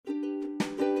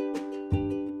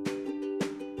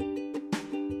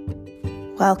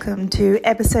Welcome to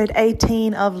episode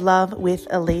 18 of Love with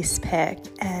Elise Peck,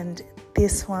 and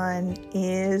this one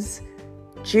is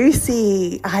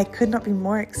juicy. I could not be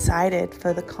more excited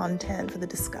for the content, for the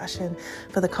discussion,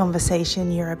 for the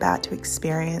conversation you're about to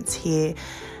experience here.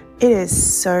 It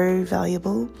is so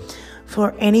valuable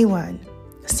for anyone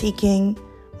seeking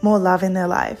more love in their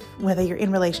life, whether you're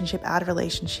in relationship, out of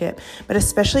relationship, but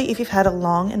especially if you've had a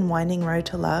long and winding road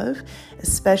to love,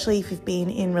 especially if you've been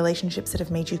in relationships that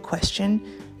have made you question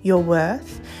your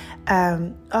worth.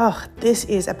 This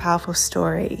is a powerful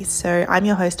story. So I'm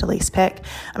your host, Elise Peck.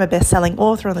 I'm a best-selling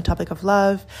author on the topic of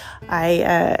love. I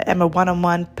am a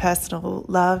one-on-one personal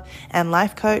love and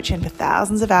life coach, and for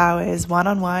thousands of hours,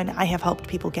 one-on-one, I have helped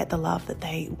people get the love that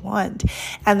they want.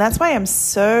 And that's why I'm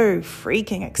so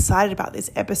freaking excited about this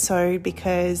episode,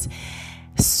 because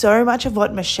so much of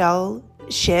what Michele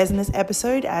shares in this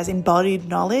episode as embodied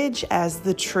knowledge, as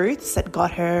the truths that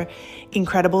got her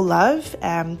incredible love,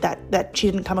 that she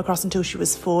didn't come across until she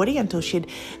was 40, until she'd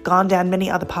gone down many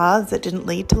other paths that didn't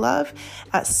lead to love.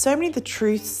 So many of the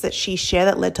truths that she shared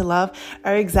that led to love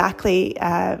are exactly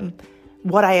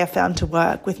what I have found to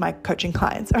work with my coaching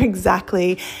clients, or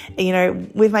exactly,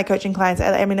 with my coaching clients.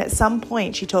 I mean, at some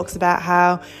point she talks about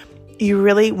how you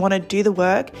really want to do the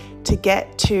work to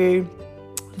get to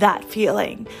that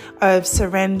feeling of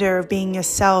surrender, of being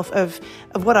yourself, of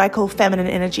what I call feminine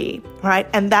energy, right?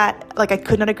 And that, I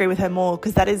could not agree with her more,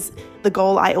 because that is the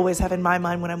goal I always have in my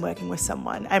mind when I'm working with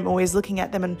someone. I'm always looking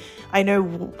at them, and I know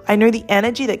the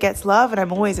energy that gets love, and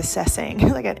I'm always assessing,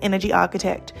 like an energy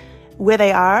architect, where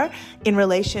they are in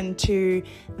relation to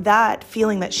that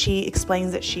feeling that she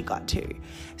explains that she got to.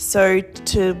 So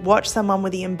to watch someone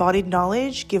with the embodied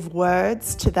knowledge give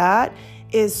words to that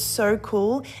is so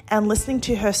cool, and listening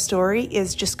to her story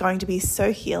is just going to be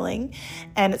so healing,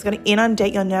 and it's going to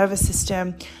inundate your nervous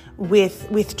system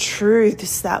with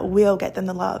truths that will get them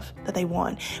the love that they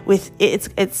want.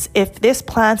 If this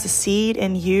plants a seed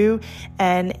in you,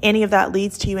 and any of that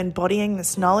leads to you embodying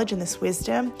this knowledge and this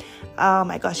wisdom, oh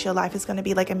my gosh, your life is going to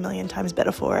be like a million times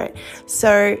better for it.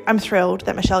 So I'm thrilled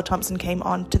that Michele Thomson came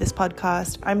on to this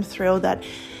podcast. I'm thrilled that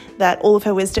all of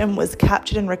her wisdom was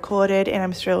captured and recorded, and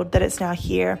I'm thrilled that it's now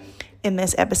here in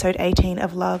this episode 18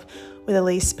 of Love with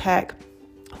Elise Peck.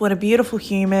 What a beautiful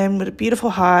human, what a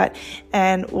beautiful heart,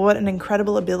 and what an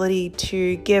incredible ability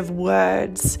to give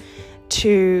words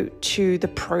to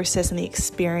the process and the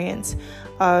experience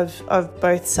of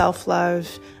both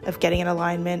self-love, of getting in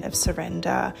alignment, of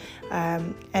surrender,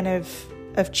 and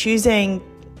of choosing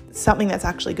something that's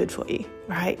actually good for you,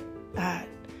 right?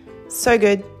 So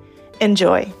good.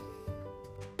 Enjoy.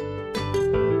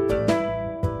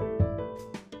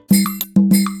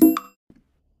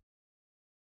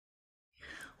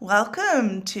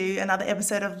 Welcome to another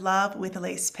episode of Love with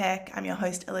Elise Peck. I'm your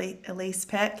host, Elise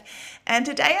Peck, and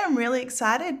today I'm really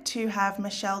excited to have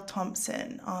Michele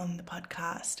Thomson on the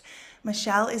podcast.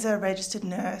 Michele is a registered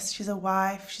nurse. She's a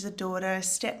wife, she's a daughter,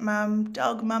 stepmom,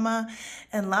 dog mama,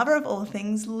 and lover of all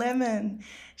things lemon.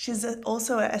 She's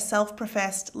also a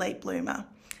self-professed late bloomer.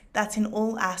 That's in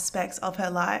all aspects of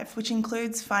her life, which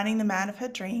includes finding the man of her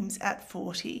dreams at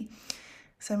 40.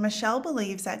 So Michele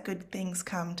believes that good things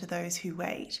come to those who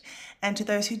wait, and to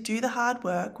those who do the hard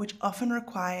work, which often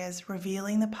requires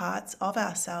revealing the parts of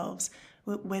ourselves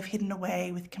we've hidden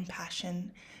away with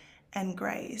compassion and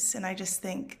grace. And I just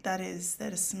think that is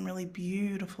some really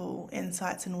beautiful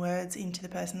insights and words into the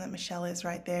person that Michele is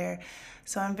right there.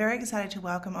 So I'm very excited to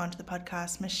welcome onto the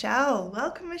podcast Michele.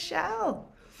 Welcome,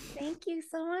 Michele. Thank you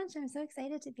so much. I'm so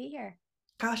excited to be here.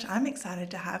 Gosh, I'm excited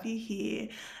to have you here.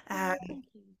 Thank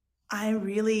you. I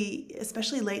really,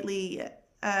 especially lately,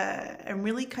 I'm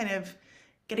really kind of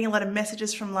getting a lot of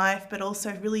messages from life, but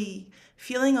also really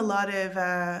feeling a lot of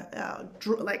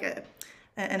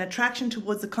an attraction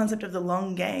towards the concept of the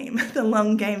long game, the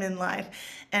long game in life,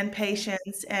 and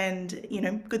patience, and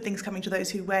good things coming to those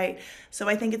who wait. So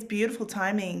I think it's beautiful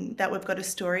timing that we've got a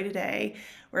story today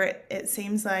where it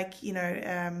seems like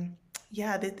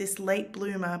this late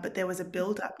bloomer, but there was a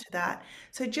build up to that.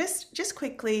 So just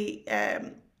quickly.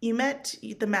 You met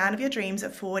the man of your dreams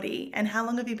at 40, and how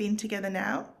long have you been together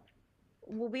now?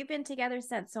 Well, we've been together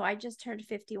since, so I just turned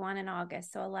 51 in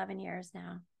August, so 11 years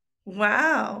now.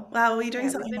 Wow. Well, you're doing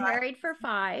Yeah, something we've been right. married for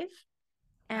 5,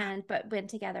 but been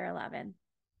together 11.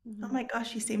 Oh my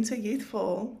gosh, you seem so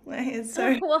youthful. It's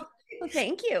so Well,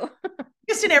 thank you.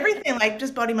 just in everything, like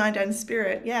just body, mind, and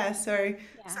spirit. Yeah. So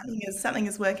Yeah. something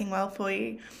is working well for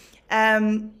you.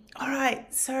 All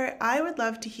right. So I would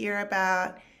love to hear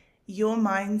about your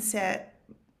mindset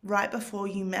right before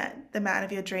you met the man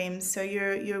of your dreams. So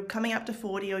you're coming up to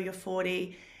 40, or you're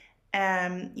 40,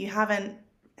 you haven't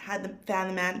found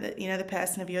the man that, the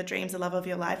person of your dreams, the love of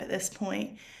your life at this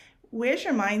point. Where's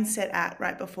your mindset at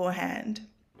right beforehand?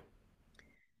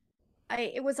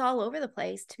 It was all over the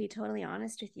place, to be totally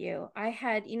honest with you. I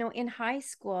had, in high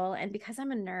school, and because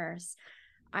I'm a nurse,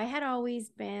 I had always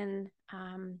been,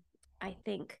 I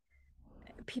think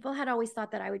people had always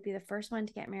thought that I would be the first one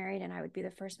to get married and I would be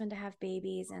the first one to have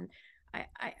babies. And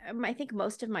I think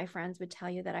most of my friends would tell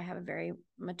you that I have a very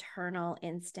maternal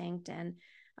instinct, and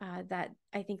that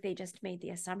I think they just made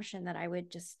the assumption that I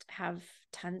would just have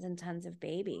tons and tons of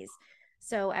babies.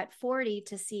 So at 40,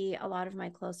 to see a lot of my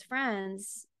close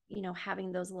friends,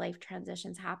 having those life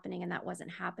transitions happening, and that wasn't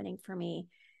happening for me,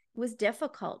 was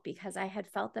difficult because I had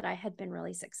felt that I had been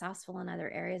really successful in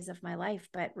other areas of my life,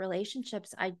 but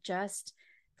relationships,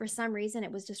 for some reason,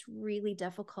 it was just really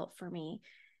difficult for me.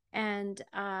 And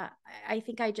I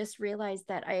think I just realized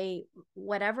that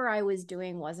whatever I was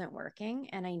doing wasn't working,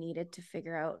 and I needed to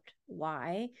figure out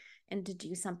why and to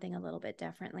do something a little bit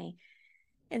differently.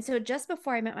 And so just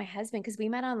before I met my husband, because we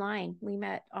met online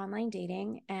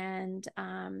dating, and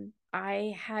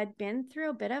I had been through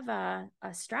a bit of a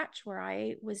stretch where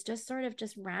I was just sort of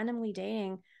just randomly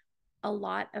dating a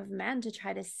lot of men to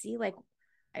try to see, like,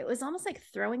 it was almost like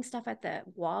throwing stuff at the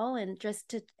wall, and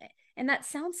that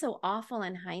sounds so awful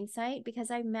in hindsight because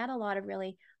I met a lot of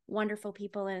really wonderful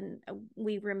people, and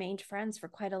we remained friends for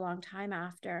quite a long time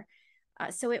after.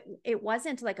 So it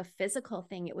wasn't like a physical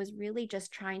thing. It was really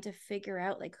just trying to figure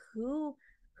out, like, who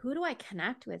do I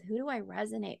connect with? Who do I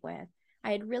resonate with?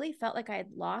 I had really felt like I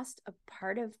had lost a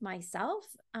part of myself.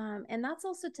 And that's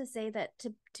also to say that,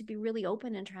 to be really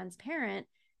open and transparent,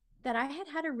 that I had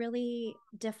had a really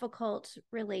difficult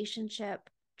relationship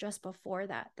just before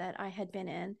that I had been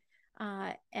in.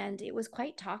 And it was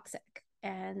quite toxic.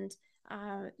 And,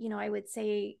 I would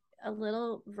say a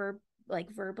little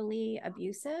verbally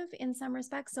abusive in some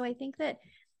respects. So I think that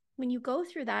when you go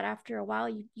through that, after a while,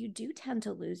 you do tend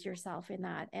to lose yourself in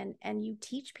that, and you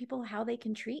teach people how they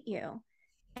can treat you.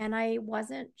 And I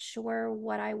wasn't sure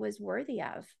what I was worthy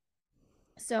of.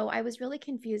 So I was really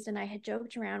confused, and I had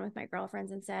joked around with my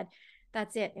girlfriends and said,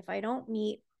 that's it. If I don't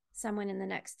meet someone in the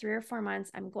next 3 or 4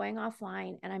 months, I'm going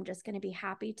offline, and I'm just going to be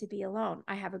happy to be alone.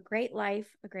 I have a great life,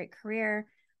 a great career.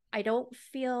 I don't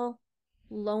feel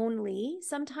lonely.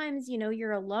 Sometimes,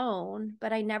 you're alone,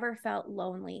 but I never felt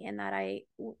lonely in that I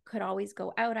could always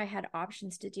go out. I had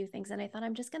options to do things. And I thought,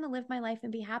 I'm just going to live my life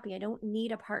and be happy. I don't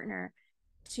need a partner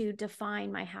to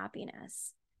define my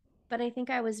happiness. But I think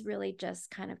I was really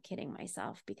just kind of kidding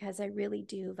myself, because I really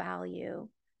do value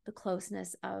the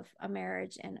closeness of a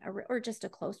marriage or just a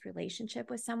close relationship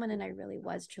with someone. And I really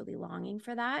was truly longing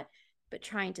for that, but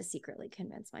trying to secretly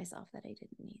convince myself that I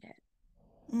didn't need it.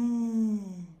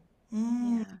 Mm,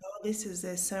 Yeah. Oh,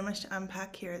 there's so much to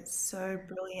unpack here. It's so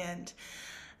brilliant.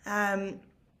 Um,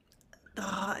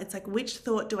 it's like, which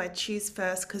thought do I choose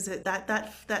first? Because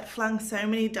that flung so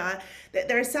many dart.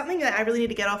 There is something that I really need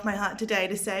to get off my heart today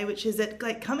to say, which is that,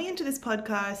 like, coming into this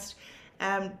podcast,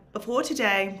 before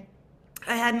today,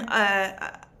 I hadn't.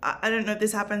 I don't know if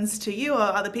this happens to you or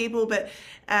other people, but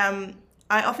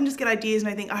I often just get ideas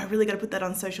and I think, oh, I really got to put that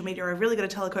on social media, or I really got to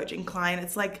tell a coaching client.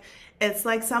 It's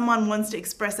like someone wants to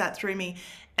express that through me.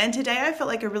 And today I felt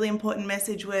like a really important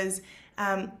message was,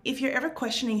 if you're ever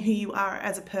questioning who you are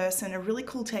as a person, a really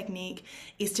cool technique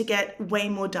is to get way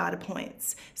more data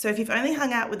points. So if you've only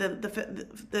hung out with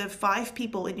the 5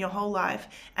 people in your whole life,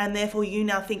 and therefore you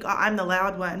now think, oh, I'm the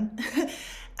loud one,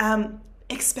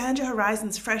 expand your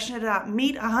horizons, freshen it up,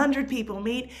 meet 100 people,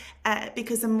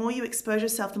 because the more you expose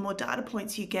yourself, the more data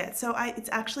points you get. So it's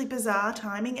actually bizarre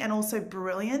timing, and also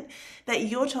brilliant that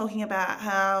you're talking about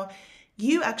how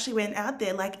you actually went out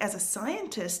there, like, as a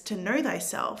scientist, to know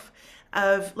thyself,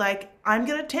 of like, I'm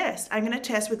going to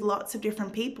test with lots of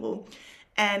different people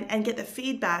and get the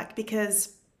feedback,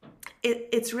 because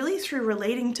it's really through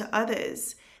relating to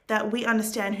others that we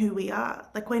understand who we are.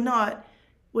 Like,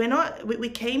 we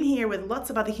came here with lots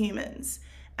of other humans.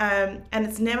 And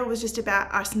it's never was just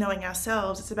about us knowing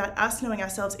ourselves. It's about us knowing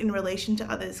ourselves in relation to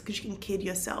others, because you can kid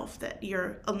yourself that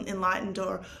you're enlightened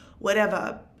or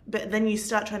whatever. But then you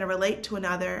start trying to relate to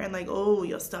another, and, like, oh,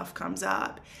 your stuff comes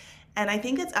up. And I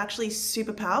think it's actually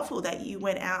super powerful that you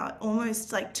went out.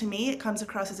 Almost like, to me, it comes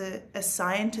across as a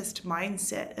scientist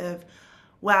mindset of,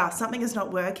 wow, something is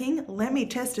not working. Let me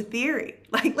test a theory.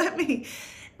 Like, let me,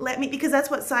 because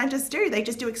that's what scientists do. They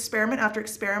just do experiment after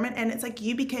experiment. And it's like,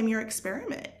 you became your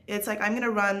experiment. It's like, I'm going to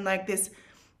run like this,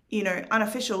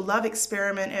 unofficial love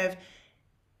experiment of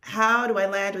how do I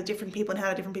land with different people and how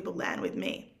do different people land with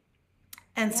me.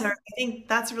 And so Yeah. I think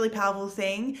that's a really powerful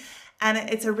thing. And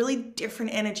it's a really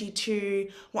different energy to,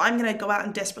 well, I'm going to go out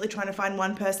and desperately trying to find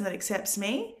one person that accepts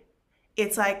me.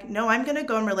 It's like, no, I'm going to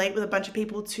go and relate with a bunch of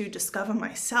people to discover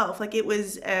myself. Like it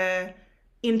was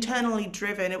internally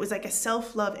driven. It was like a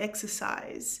self-love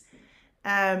exercise.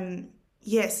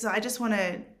 Yes, so I just want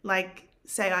to like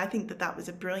say I think that that was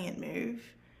a brilliant move.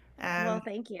 Well, Um,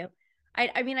 thank you.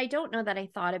 I mean, I don't know that I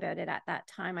thought about it at that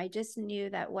time. I just knew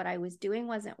that what I was doing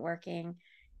wasn't working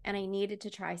and I needed to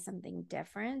try something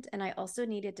different. And I also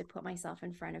needed to put myself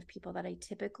in front of people that I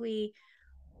typically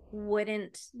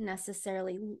wouldn't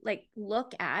necessarily like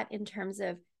look at in terms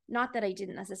of, not that I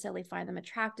didn't necessarily find them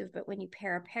attractive, but when you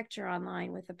pair a picture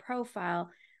online with a profile,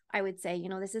 I would say,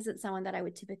 this isn't someone that I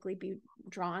would typically be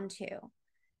drawn to.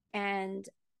 And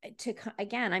to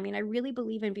again, I mean, I really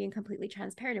believe in being completely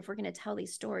transparent. If we're going to tell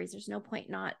these stories, there's no point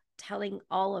not telling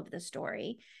all of the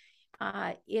story.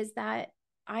 Is that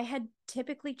I had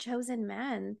typically chosen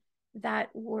men that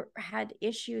had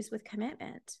issues with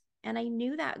commitment. And I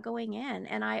knew that going in.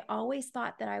 And I always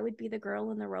thought that I would be the girl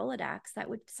in the Rolodex that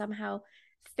would somehow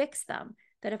fix them.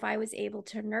 That if I was able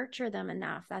to nurture them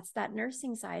enough, that's that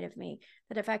nursing side of me,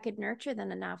 that if I could nurture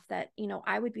them enough that,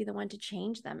 I would be the one to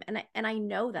change them. And I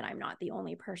know that I'm not the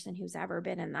only person who's ever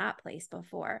been in that place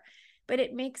before. But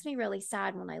it makes me really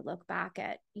sad when I look back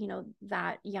at,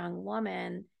 that young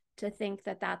woman, to think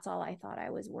that that's all I thought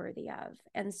I was worthy of.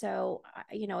 And so,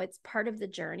 it's part of the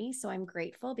journey. So I'm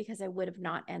grateful because I would have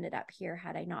not ended up here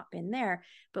had I not been there.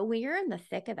 But when you're in the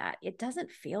thick of that, it doesn't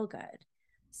feel good.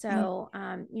 So,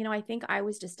 I think I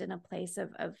was just in a place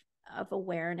of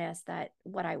awareness that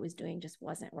what I was doing just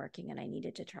wasn't working and I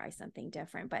needed to try something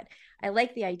different. But I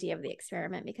like the idea of the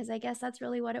experiment because I guess that's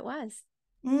really what it was.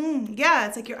 yeah,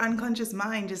 it's like your unconscious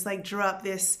mind just like drew up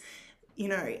this,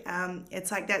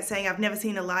 it's like that saying, I've never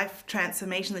seen a life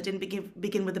transformation that didn't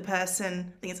begin with the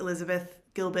person, I think it's Elizabeth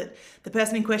Gilbert, the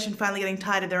person in question finally getting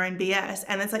tired of their own BS.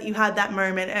 And it's like you had that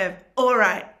moment of, all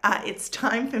right, it's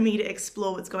time for me to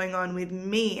explore what's going on with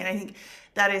me. And I think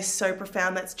that is so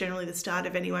profound. That's generally the start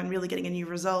of anyone really getting a new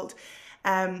result.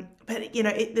 But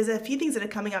there's a few things that are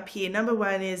coming up here. Number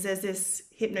one is there's this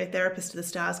hypnotherapist to the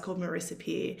stars called Marissa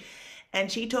Peer,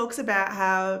 and she talks about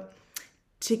how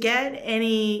to get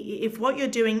if what you're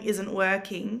doing isn't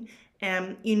working,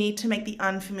 you need to make the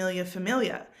unfamiliar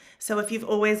familiar. So if you've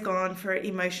always gone for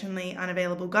emotionally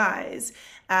unavailable guys,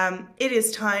 it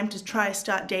is time to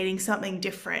start dating something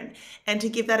different and to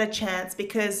give that a chance,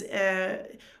 because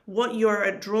what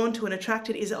you're drawn to and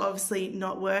attracted is obviously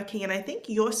not working. And I think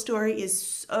your story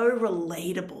is so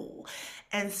relatable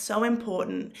and so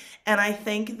important. And I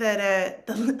think that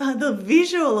the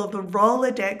visual of the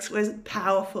Rolodex was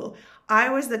powerful. I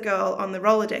was the girl on the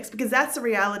Rolodex, because that's the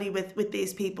reality with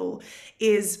these people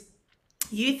is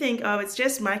you think, oh, it's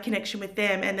just my connection with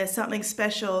them and there's something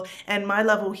special and my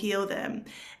love will heal them.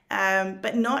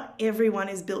 But not everyone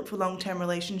is built for long-term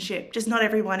relationship. Just not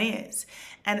everyone is.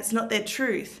 And it's not their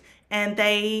truth. And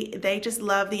they just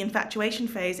love the infatuation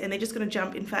phase, and they're just going to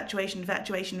jump infatuation.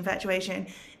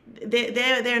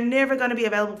 They're never going to be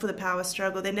available for the power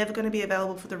struggle. They're never going to be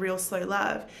available for the real slow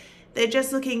love. They're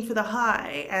just looking for the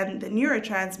high and the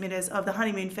neurotransmitters of the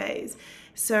honeymoon phase.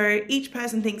 So each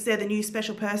person thinks they're the new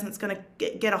special person that's going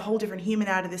to get a whole different human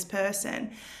out of this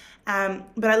person.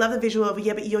 But I love the visual of,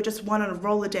 yeah, but you're just one on a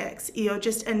Rolodex. You're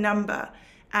just a number.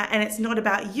 And it's not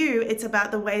about you. It's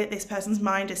about the way that this person's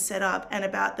mind is set up, and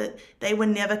about that they were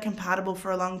never compatible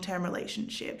for a long-term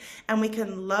relationship. And we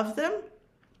can love them,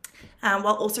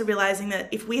 while also realizing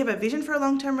that if we have a vision for a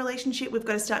long-term relationship, we've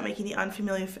got to start making the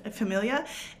unfamiliar familiar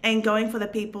and going for the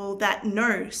people that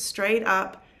know straight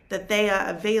up that they are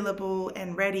available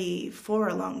and ready for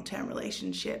a long-term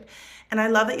relationship. And I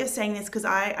love that you're saying this, because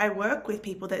I work with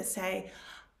people that say,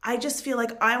 I just feel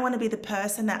like I want to be the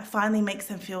person that finally makes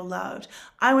them feel loved.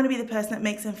 I want to be the person that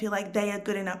makes them feel like they are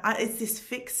good enough. It's this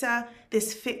fixer,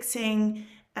 this fixing,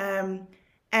 and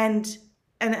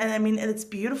I mean, it's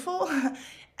beautiful.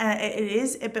 It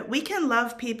is, but we can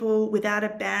love people without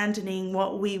abandoning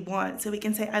what we want. So we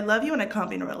can say, I love you and I can't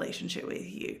be in a relationship with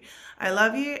you. I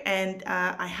love you and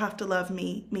I have to love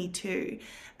me too.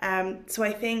 So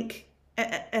I think,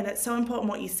 and it's so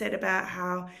important what you said about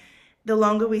how the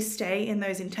longer we stay in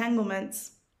those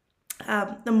entanglements,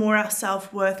 the more our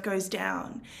self-worth goes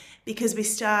down, because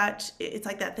it's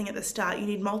like that thing at the start, you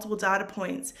need multiple data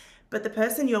points, but the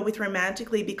person you're with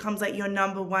romantically becomes like your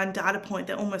number one data point.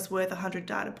 They're almost worth 100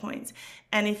 data points.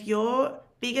 And if your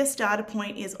biggest data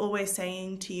point is always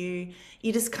saying to you,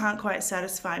 you just can't quite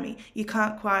satisfy me, you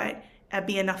can't quite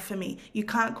be enough for me. You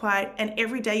can't quite, and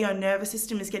every day your nervous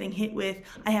system is getting hit with,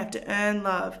 I have to earn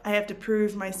love, I have to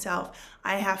prove myself,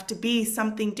 I have to be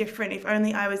something different. If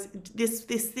only I was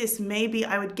this, maybe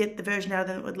I would get the version out of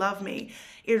them that would love me.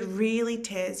 It really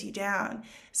tears you down.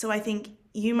 So I think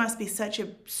you must be such a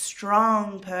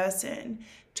strong person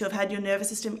to have had your nervous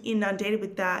system inundated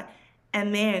with that,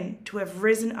 and then to have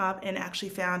risen up and actually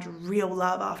found real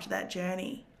love after that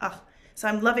journey. Oh, so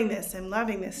I'm loving this. I'm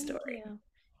loving this Thank story. you.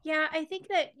 Yeah, I think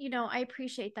that, I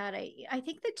appreciate that. I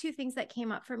think the two things that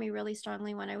came up for me really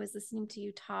strongly when I was listening to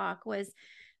you talk was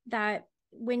that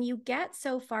when you get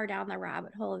so far down the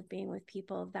rabbit hole of being with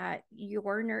people that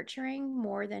you're nurturing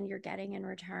more than you're getting in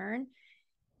return,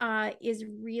 is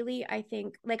really, I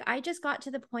think, like I just got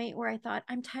to the point where I thought,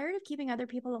 I'm tired of keeping other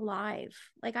people alive.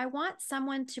 Like I want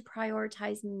someone to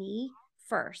prioritize me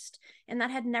first. And that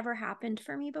had never happened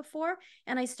for me before.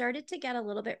 And I started to get a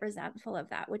little bit resentful of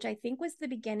that, which I think was the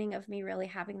beginning of me really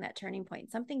having that turning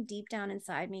point. Something deep down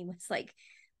inside me was like,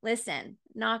 listen,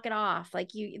 knock it off. Like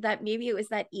that maybe it was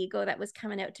that ego that was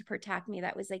coming out to protect me.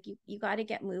 That was like, you got to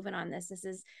get moving on this.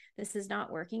 This is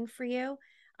not working for you.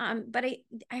 But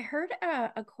I heard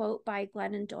a quote by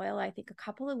Glennon Doyle, I think a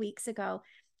couple of weeks ago,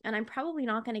 and I'm probably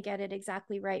not going to get it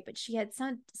exactly right, but she had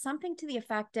something to the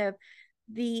effect of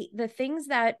the things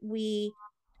that we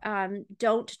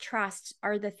don't trust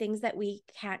are the things that we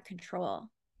can't control.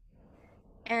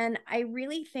 And I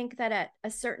really think that at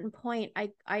a certain point,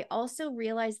 I also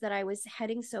realized that I was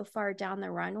heading so far down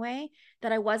the runway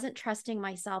that I wasn't trusting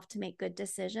myself to make good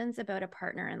decisions about a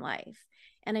partner in life.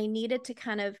 And I needed to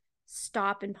kind of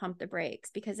stop and pump the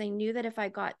brakes because I knew that if I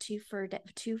got too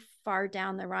far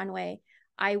down the runway,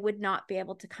 I would not be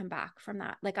able to come back from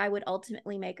that. Like I would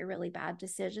ultimately make a really bad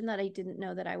decision that I didn't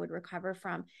know that I would recover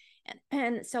from.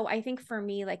 And so I think for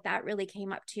me, like that really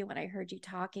came up too when I heard you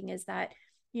talking is that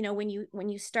when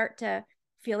you start to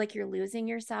feel like you're losing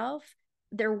yourself,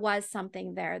 there was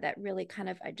something there that really kind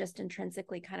of just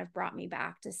intrinsically kind of brought me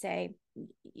back to say,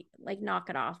 like, knock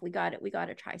it off. We got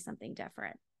to try something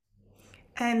different.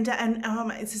 And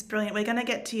this is brilliant. We're gonna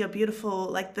get to your beautiful,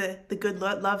 like the good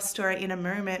love story in a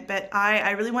moment, but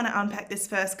I really want to unpack this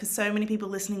first because so many people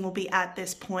listening will be at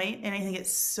this point, and I think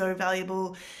it's so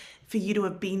valuable for you to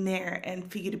have been there and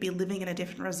for you to be living in a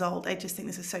different result. I just think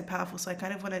this is so powerful. So I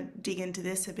kind of want to dig into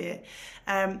this a bit.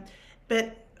 Um,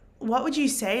 but what would you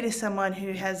say to someone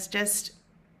who has just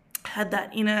had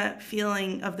that inner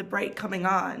feeling of the break coming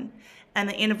on and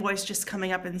the inner voice just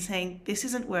coming up and saying, this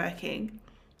isn't working?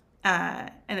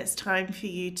 And it's time for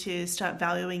you to start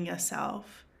valuing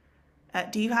yourself.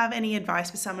 Do you have any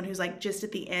advice for someone who's like just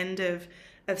at the end of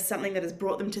something that has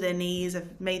brought them to their knees,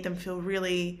 have made them feel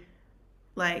really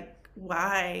like,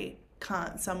 why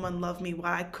can't someone love me?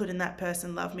 Why couldn't that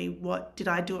person love me? What did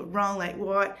I do it wrong? Like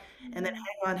what? And then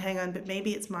Mm. hang on, but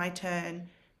maybe it's my turn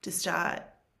to start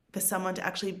for someone to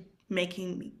actually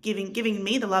giving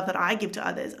me the love that I give to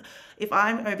others. If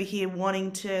I'm over here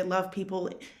wanting to love people,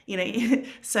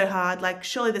 so hard, like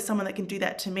surely there's someone that can do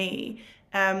that to me.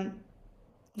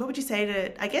 What would you say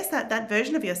to, I guess, that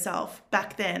version of yourself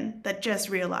back then that just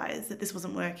realized that this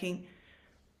wasn't working?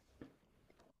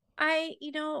 I,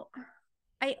 you know,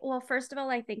 well, first of all,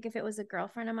 I think if it was a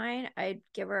girlfriend of mine, I'd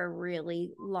give her a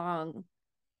really long,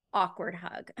 awkward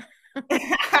hug.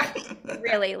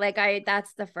 Really, like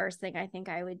that's the first thing I think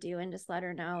I would do and just let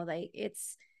her know, like,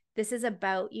 this is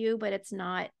about you, but it's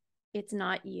not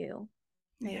you.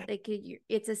 Right? Yeah. Like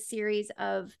it's a series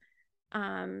of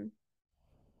um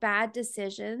bad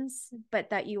decisions,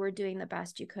 but that you were doing the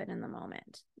best you could in the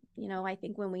moment. I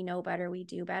think when we know better, we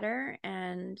do better.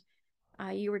 And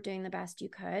you were doing the best you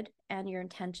could, and your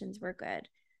intentions were good.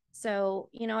 So,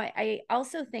 I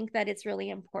also think that it's really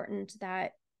important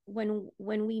that when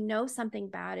we know something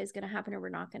bad is going to happen or we're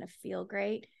not going to feel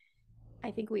great, I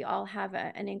think we all have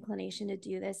an inclination to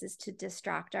do this is to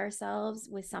distract ourselves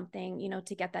with something,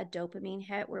 to get that dopamine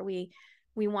hit where we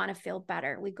want to feel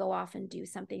better. We go off and do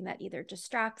something that either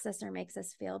distracts us or makes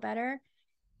us feel better.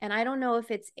 And I don't know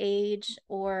if it's age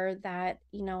or that,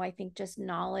 I think just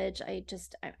knowledge.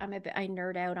 I'm a bit, I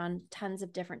nerd out on tons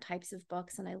of different types of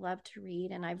books and I love to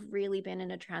read. And I've really been in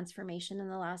a transformation in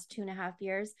the last 2.5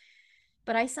 years.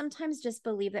 But I sometimes just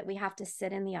believe that we have to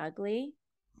sit in the ugly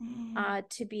Mm.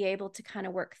 to be able to kind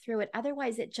of work through it.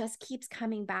 Otherwise, it just keeps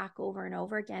coming back over and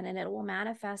over again, and it will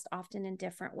manifest often in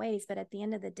different ways. But at the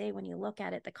end of the day, when you look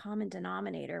at it, the common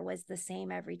denominator was the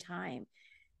same every time.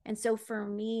 And so for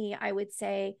me, I would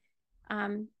say,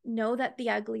 know that the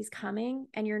ugly's coming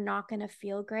and you're not going to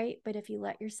feel great. But if you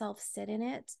let yourself sit in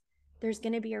it, there's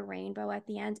going to be a rainbow at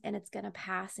the end and it's going to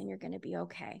pass and you're going to be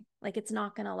okay. Like it's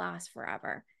not going to last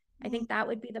forever. I think that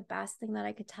would be the best thing that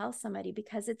I could tell somebody,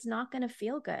 because it's not going to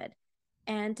feel good.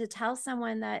 And to tell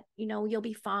someone that, you'll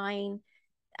be fine,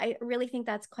 I really think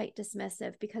that's quite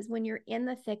dismissive, because when you're in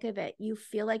the thick of it, you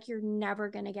feel like you're never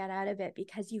going to get out of it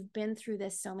because you've been through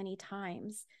this so many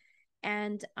times.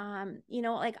 And,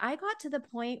 like I got to the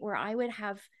point where I would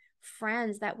have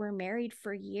friends that were married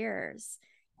for years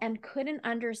and couldn't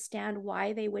understand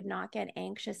why they would not get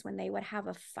anxious when they would have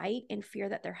a fight in fear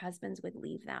that their husbands would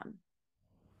leave them.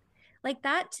 Like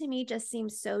that to me just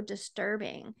seems so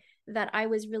disturbing, that I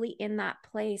was really in that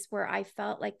place where I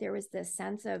felt like there was this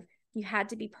sense of you had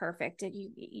to be perfect, and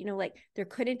like there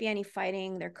couldn't be any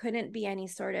fighting, there couldn't be any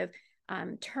sort of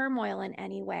turmoil in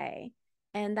any way.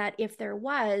 And that if there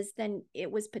was, then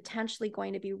it was potentially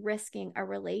going to be risking a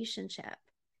relationship.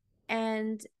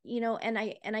 And and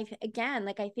I again,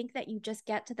 like I think that you just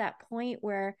get to that point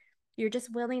where you're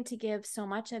just willing to give so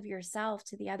much of yourself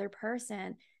to the other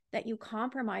person that you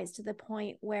compromise to the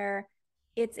point where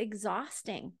it's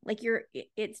exhausting. Like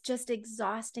it's just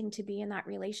exhausting to be in that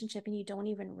relationship and you don't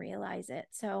even realize it.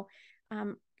 So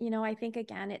I think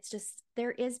again, it's just,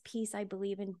 there is peace, I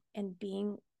believe, in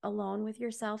being alone with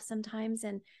yourself sometimes,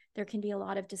 and there can be a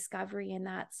lot of discovery in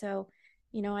that. So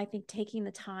I think taking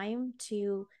the time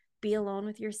to be alone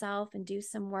with yourself and do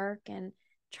some work and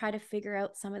try to figure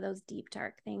out some of those deep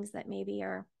dark things that maybe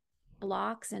are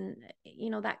blocks, and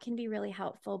that can be really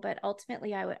helpful. But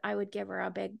ultimately I would give her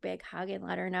a big hug and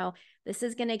let her know this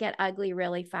is going to get ugly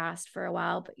really fast for a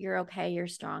while, but you're okay, you're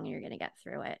strong, and you're going to get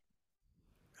through it.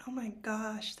 Oh my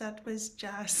gosh, that was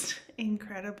just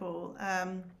incredible.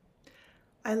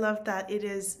 I love that it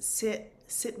is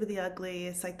sit with the ugly.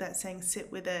 It's like that saying,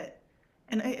 sit with it.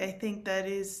 And I think that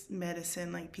is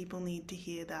medicine. Like people need to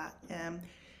hear that,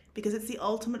 because it's the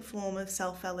ultimate form of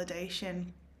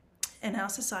self-validation. And our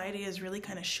society is really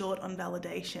kind of short on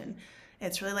validation.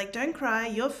 It's really like, don't cry,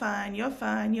 you're fine, you're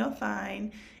fine, you're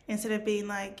fine. Instead of being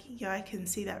like, yeah, I can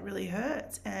see that really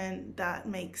hurts. And that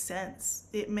makes sense.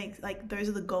 It makes, like, those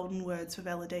are the golden words for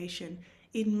validation.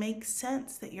 It makes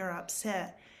sense that you're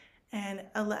upset. And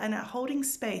holding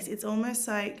space, it's almost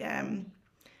like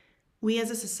we as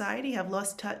a society have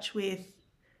lost touch with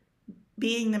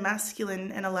being the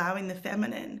masculine and allowing the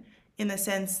feminine, in the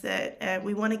sense that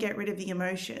we want to get rid of the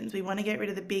emotions, we want to get rid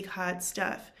of the big hard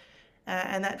stuff,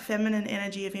 and that feminine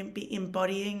energy of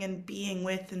embodying and being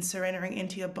with and surrendering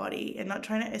into your body and not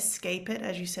trying to escape it,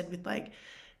 as you said, with like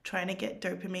trying to get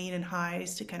dopamine and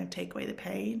highs to kind of take away the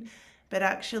pain, but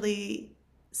actually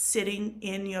sitting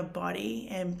in your body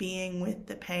and being with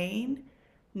the pain,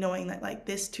 knowing that like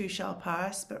this too shall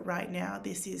pass, but right now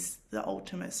this is the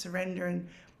ultimate surrender, and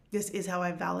this is how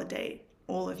I validate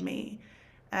all of me.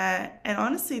 And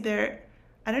honestly,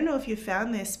 I don't know if you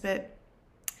found this, but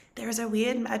there is a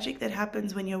weird magic that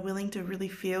happens when you're willing to really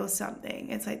feel something.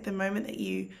 It's like the moment that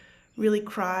you really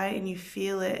cry and you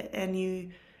feel it and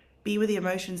you be with the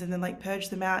emotions and then like purge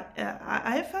them out.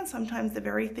 I have found sometimes the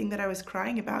very thing that I was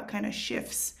crying about kind of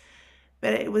shifts,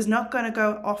 but it was not going to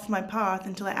go off my path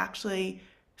until I actually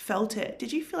felt it.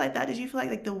 Did you feel like that? Did you feel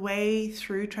like the way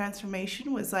through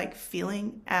transformation was like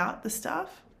feeling out the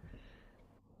stuff?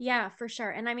 Yeah, for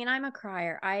sure. And I mean, I'm a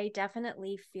crier. I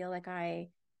definitely feel like I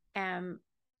am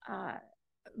uh,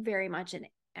 very much an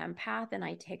empath, and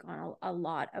I take on a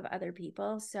lot of other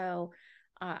people. So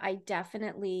I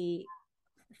definitely,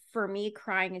 for me,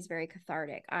 crying is very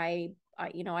cathartic.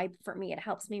 For me, it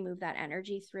helps me move that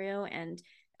energy through, and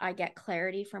I get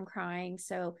clarity from crying.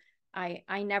 So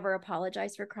I never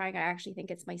apologize for crying. I actually think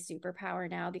it's my superpower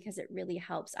now, because it really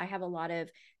helps. I have a lot of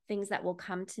things that will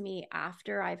come to me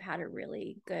after I've had a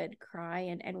really good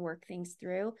cry and work things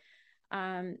through.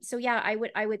 So yeah,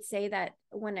 I would say that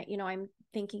when I'm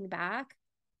thinking back,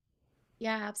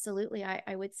 yeah, absolutely.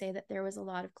 I would say that there was a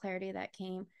lot of clarity that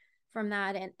came from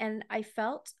that. And I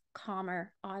felt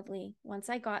calmer, oddly, once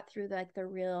I got through the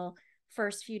real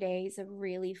first few days of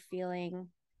really feeling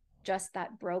just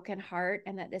that broken heart,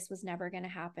 and that this was never going to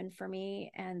happen for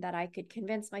me, and that I could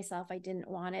convince myself I didn't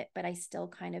want it, but I still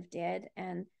kind of did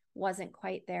and wasn't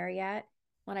quite there yet.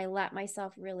 When I let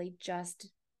myself really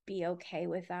just be okay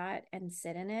with that and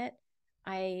sit in it,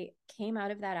 I came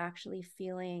out of that actually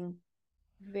feeling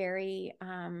very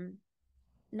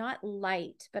not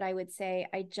light, but I would say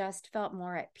I just felt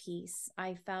more at peace.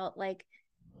 I felt like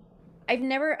I've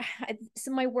never so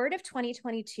my word of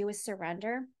 2022 is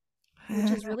surrender,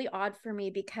 which is really odd for me,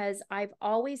 because I've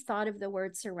always thought of the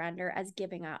word surrender as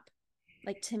giving up.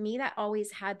 Like to me, that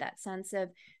always had that sense of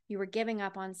you were giving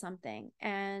up on something.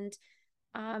 And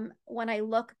when I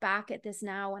look back at this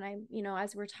now, when I'm,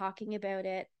 as we're talking about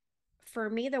it, for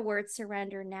me, the word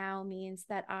surrender now means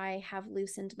that I have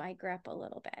loosened my grip a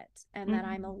little bit and that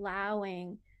I'm Mm-hmm.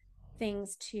 allowing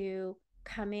things to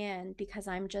come in because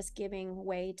I'm just giving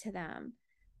way to them.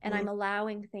 And I'm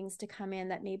allowing things to come in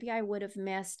that maybe I would have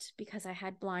missed because I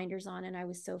had blinders on and I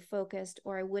was so focused,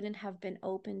 or I wouldn't have been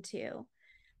open to.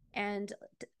 And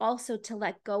also to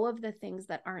let go of the things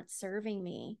that aren't serving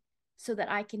me so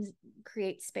that I can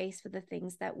create space for the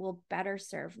things that will better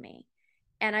serve me.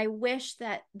 And I wish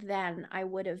that then I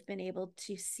would have been able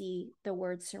to see the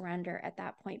word surrender at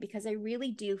that point, because I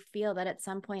really do feel that at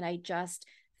some point I just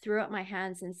threw up my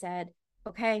hands and said,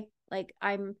 okay, like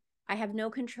I have no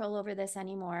control over this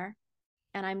anymore.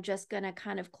 And I'm just going to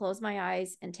kind of close my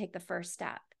eyes and take the first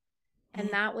step. And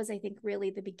that was, I think, really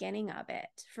the beginning of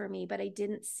it for me. But I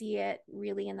didn't see it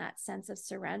really in that sense of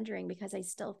surrendering because I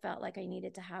still felt like I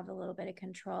needed to have a little bit of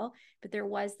control. But there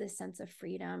was this sense of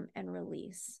freedom and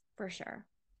release for sure.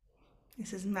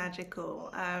 This is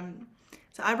magical.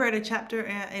 So I wrote a chapter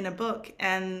in a book,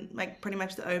 and like pretty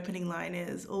much the opening line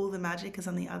is, "All the magic is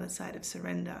on the other side of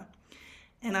surrender."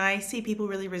 And I see people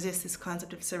really resist this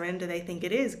concept of surrender. They think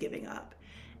it is giving up.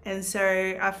 And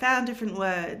so I found different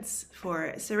words for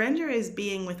it. Surrender is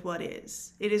being with what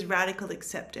is. It is radical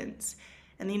acceptance.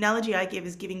 And the analogy I give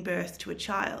is giving birth to a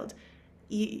child.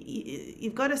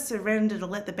 You've got to surrender to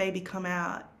let the baby come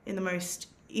out in the most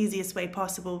easiest way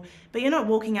possible, but you're not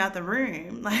walking out the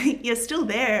room. Like, you're still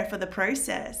there for the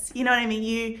process. You know what I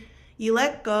mean? You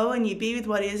let go and you be with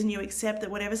what is, and you accept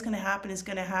that whatever's going to happen is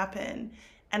going to happen.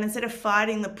 And instead of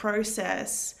fighting the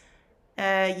process,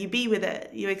 you be with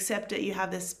it. You accept it. You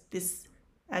have this,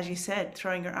 as you said,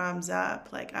 throwing your arms up.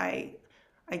 Like, I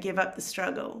give up the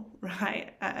struggle,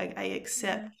 right? I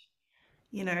accept,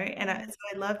 Yeah. and Yeah. so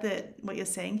I love that what you're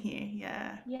saying here.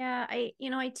 Yeah. Yeah,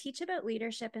 I teach about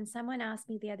leadership, and someone asked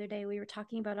me the other day, we were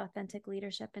talking about authentic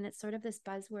leadership, and it's sort of this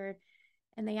buzzword.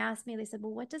 And they asked me, they said,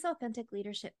 well, what does authentic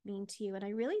leadership mean to you? And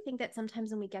I really think that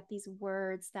sometimes when we get these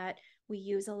words that we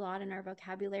use a lot in our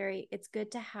vocabulary, it's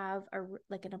good to have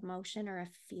like an emotion or a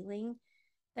feeling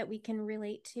that we can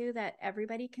relate to, that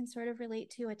everybody can sort of relate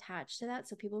to, attached to that.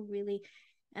 So people really,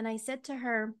 and I said to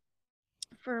her,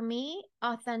 for me,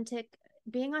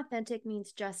 being authentic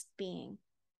means just being,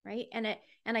 right? And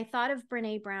I thought of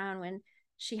Brene Brown when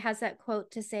she has that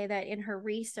quote to say that in her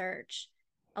research,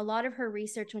 a lot of her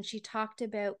research, when she talked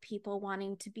about people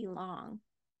wanting to belong,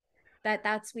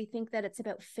 that's we think that it's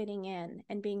about fitting in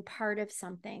and being part of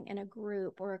something in a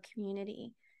group or a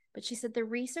community. But she said the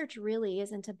research really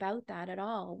isn't about that at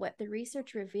all. What the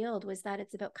research revealed was that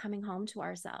it's about coming home to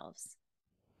ourselves.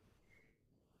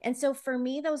 And so for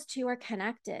me, those two are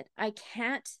connected. I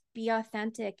can't be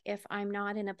authentic if I'm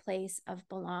not in a place of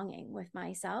belonging with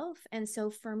myself. And so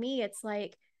for me, it's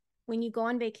like when you go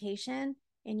on vacation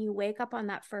and you wake up on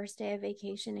that first day of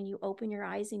vacation and you open your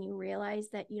eyes and you realize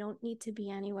that you don't need to be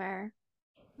anywhere.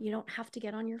 You don't have to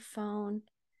get on your phone.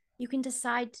 You can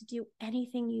decide to do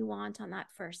anything you want on that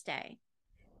first day,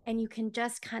 and you can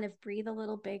just kind of breathe a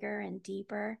little bigger and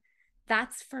deeper.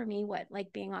 That's for me what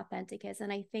like being authentic is.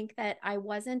 And I think that I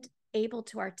wasn't able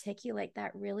to articulate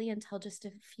that really until just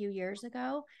a few years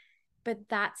ago. But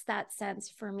that's that sense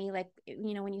for me. Like,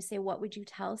 when you say, what would you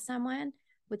tell someone?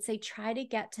 Would say, try to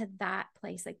get to that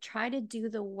place, like try to do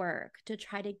the work to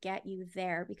try to get you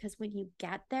there. Because when you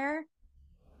get there,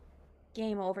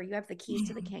 game over. You have the keys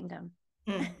to the kingdom.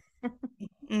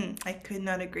 Mm. I could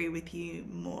not agree with you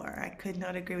more. I could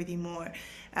not agree with you more.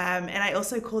 And I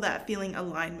also call that feeling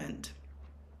alignment.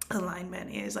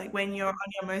 Alignment is like when you're on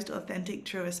your most authentic,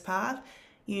 truest path,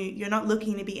 you're not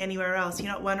looking to be anywhere else.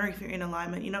 You're not wondering if you're in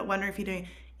alignment. You're not wondering if you're doing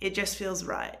it, just feels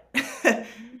right.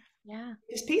 Yeah.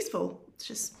 It's peaceful. It's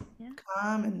just Yeah.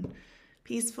 calm and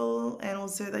peaceful, and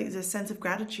also like there's a sense of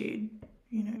gratitude,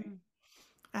 you know.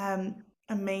 Mm-hmm. Um,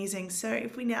 Amazing. So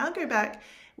if we now go back,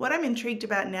 what I'm intrigued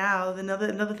about now,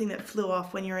 another thing that flew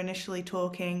off when you were initially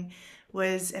talking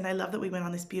was, and I love that we went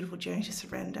on this beautiful journey to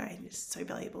surrender. It's so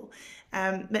valuable.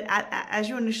 But as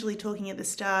you were initially talking at the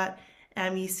start,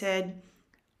 you said,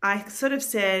 I sort of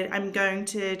said, I'm going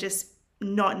to just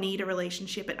not need a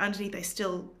relationship, but underneath, I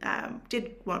still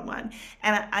did want one.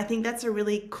 And I think that's a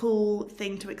really cool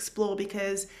thing to explore,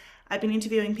 because I've been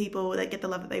interviewing people that get the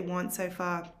love that they want so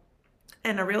far.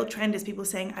 And a real trend is people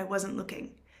saying, I wasn't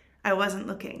looking. I wasn't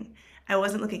looking. I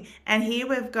wasn't looking. And here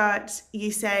we've got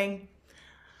you saying,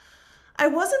 I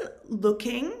wasn't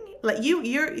looking. Like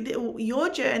your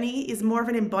journey is more of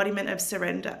an embodiment of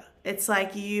surrender. It's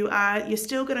like you're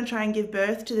still going to try and give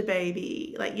birth to the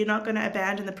baby. Like, you're not going to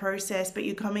abandon the process, but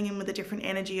you're coming in with a different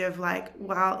energy of like,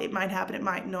 well, it might happen, it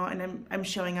might not, and I'm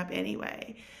showing up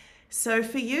anyway. So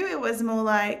for you, it was more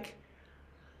like,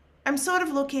 I'm sort of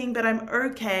looking, but I'm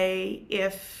okay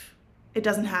if it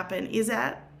doesn't happen. Is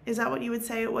that what you would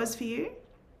say it was for you?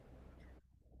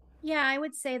 Yeah, I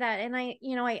would say that. And I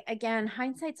again,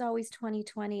 hindsight's always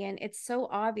 2020, and it's so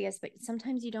obvious, but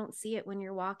sometimes you don't see it when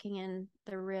you're walking in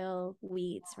the real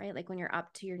weeds, right? Like when you're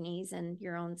up to your knees in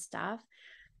your own stuff.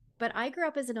 But I grew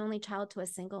up as an only child to a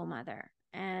single mother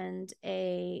and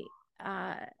a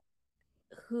uh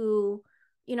who,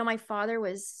 my father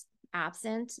was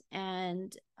absent,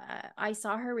 and I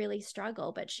saw her really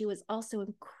struggle, but she was also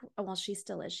well, she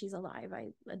still is. She's alive.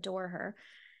 I adore her.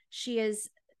 She is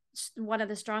one of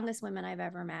the strongest women I've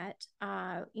ever met.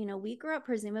 We grew up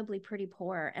presumably pretty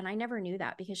poor, and I never knew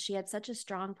that because she had such a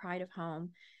strong pride of home,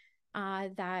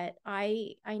 that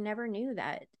I never knew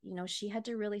that she had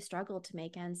to really struggle to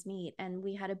make ends meet. And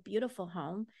we had a beautiful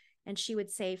home, and she would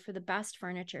save for the best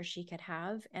furniture she could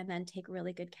have and then take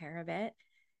really good care of it.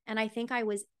 And I think I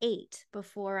was 8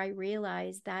 before I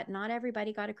realized that not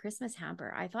everybody got a Christmas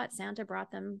hamper. I thought Santa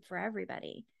brought them for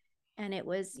everybody. And it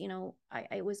was,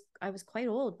 I was quite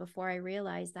old before I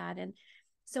realized that. And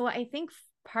so I think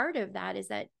part of that is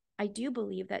that I do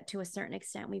believe that to a certain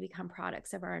extent we become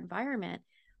products of our environment.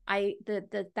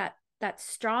 That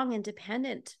strong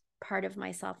independent part of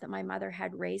myself that my mother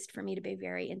had raised for me to be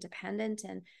very independent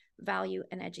and value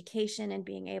an education and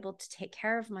being able to take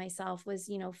care of myself was,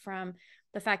 from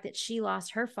the fact that she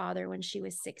lost her father when she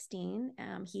was 16.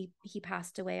 He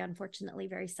passed away, unfortunately,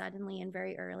 very suddenly and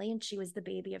very early, and she was the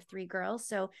baby of 3 girls.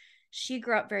 So she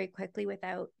grew up very quickly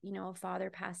without, a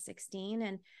father past 16,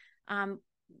 and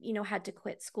had to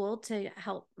quit school to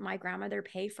help my grandmother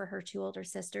pay for her 2 older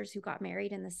sisters who got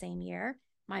married in the same year.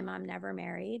 My mom never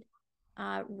married,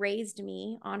 raised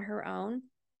me on her own.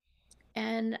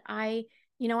 And I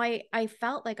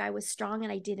felt like I was strong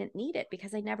and I didn't need it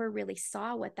because I never really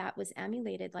saw what that was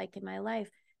emulated like in my life.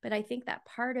 But I think that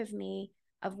part of me,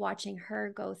 of watching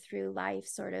her go through life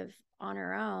sort of on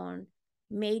her own,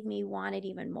 made me want it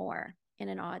even more in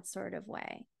an odd sort of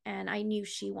way. And I knew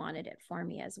she wanted it for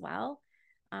me as well.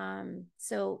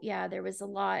 So yeah, there was a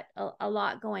lot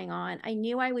going on. I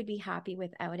knew I would be happy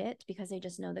without it because I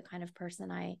just know the kind of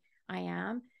person I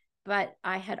am. But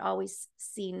I had always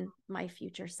seen my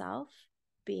future self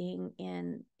being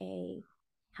in a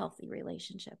healthy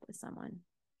relationship with someone.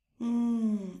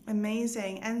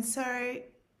 Amazing. And so,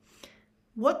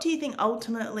 what do you think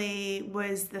ultimately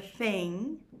was the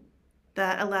thing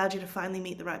that allowed you to finally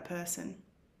meet the right person?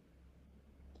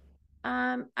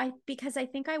 I because I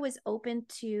think I was open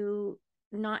to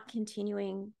not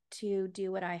continuing to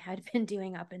do what I had been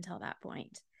doing up until that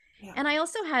point. Yeah. And I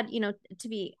also had, to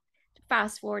be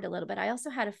fast forward a little bit, I also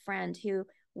had a friend who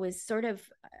was sort of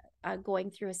going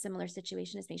through a similar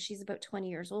situation as me. She's about 20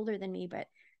 years older than me, but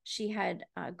she had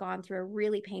gone through a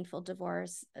really painful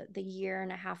divorce the year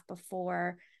and a half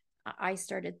before I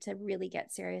started to really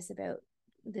get serious about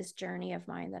this journey of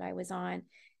mine that I was on.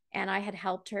 And I had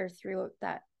helped her through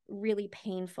that really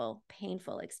painful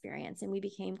experience. And we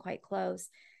became quite close.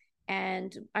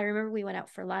 And I remember we went out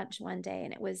for lunch one day,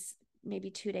 and it was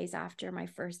maybe 2 days after my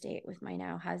first date with my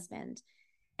now husband.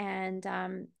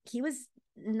 And he was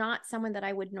not someone that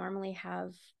I would normally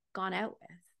have gone out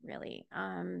with, really,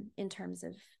 in terms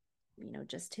of,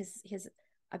 just his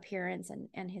appearance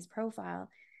and his profile.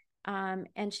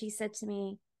 And she said to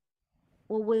me,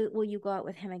 well, will you go out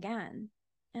with him again?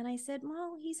 And I said,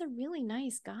 well, he's a really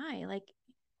nice guy. Like,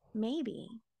 maybe.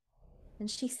 And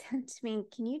she said to me,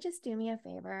 can you just do me a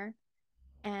favor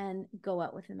and go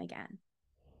out with him again?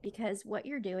 Because what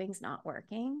you're doing is not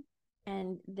working.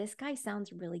 And this guy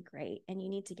sounds really great, and you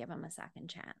need to give him a second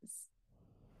chance.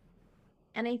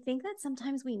 And I think that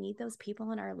sometimes we need those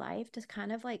people in our life to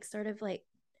kind of like, sort of like,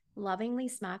 lovingly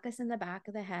smack us in the back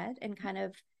of the head and kind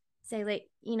of say, like,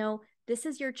 this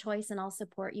is your choice and I'll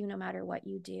support you no matter what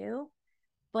you do.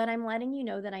 But I'm letting you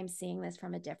know that I'm seeing this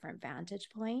from a different vantage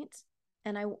point.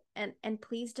 And and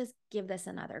please just give this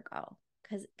another go,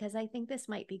 because I think this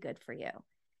might be good for you.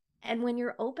 And when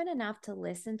you're open enough to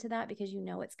listen to that, because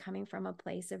it's coming from a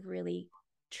place of really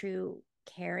true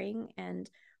caring and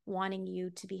wanting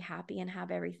you to be happy and have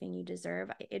everything you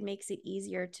deserve, it makes it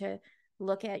easier to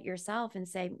look at yourself and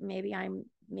say, maybe I'm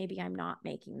not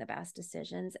making the best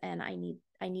decisions, and I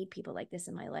need people like this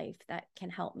in my life that can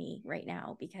help me right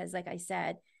now. Because like I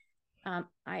said,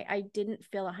 I didn't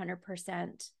feel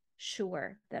 100%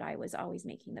 sure that I was always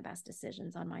making the best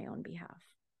decisions on my own behalf.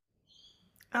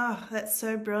 Oh, that's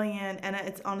so brilliant. And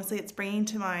it's honestly, it's bringing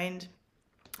to mind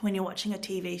when you're watching a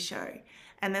TV show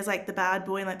and there's like the bad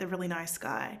boy and like the really nice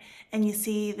guy, and you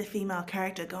see the female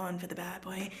character going for the bad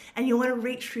boy, and you want to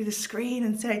reach through the screen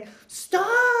and say,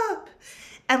 stop.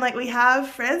 And like we have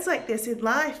friends like this in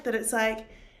life that it's like,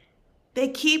 they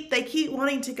keep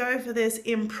wanting to go for this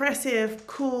impressive,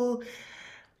 cool,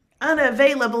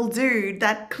 unavailable dude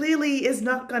that clearly is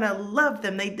not gonna love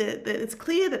them. It's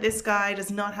clear that this guy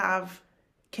does not have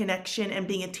connection, and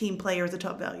being a team player is a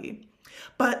top value.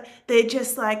 But they're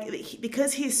just like,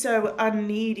 because he's so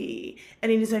unneedy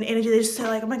and in his own energy, they're just so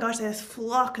like, oh my gosh, they just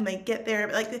flock and they get there.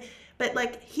 But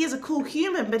like he's a cool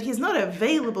human, but he's not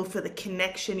available for the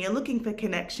connection. You're looking for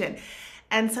connection.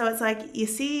 And so it's like you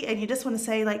see, and you just want to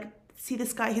say, like, see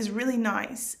this guy, he's really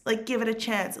nice. Like, give it a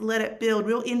chance, let it build.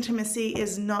 Real intimacy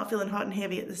is not feeling hot and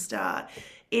heavy at the start,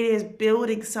 it is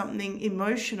building something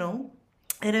emotional.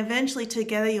 And eventually,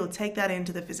 together, you'll take that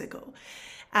into the physical.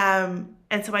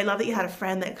 And so I love that you had a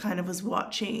friend that kind of was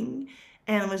watching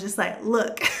and was just like,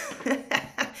 look,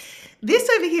 this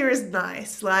over here is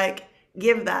nice. Like,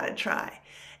 give that a try.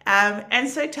 And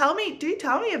so tell me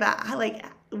about how, like,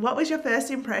 what was your first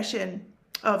impression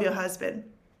of your husband?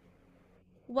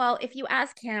 Well, if you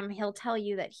ask him, he'll tell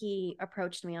you that he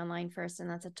approached me online first, and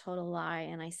that's a total lie.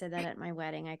 And I said that at my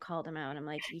wedding. I called him out. I'm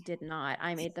like, you did not.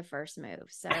 I made the first move.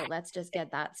 So let's just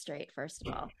get that straight, first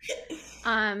of all.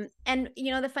 And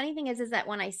the funny thing is that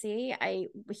when I say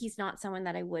he's not someone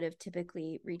that I would have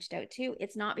typically reached out to,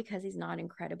 it's not because he's not an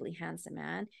incredibly handsome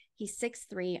man. He's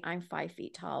 6'3", I'm 5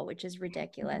 feet tall, which is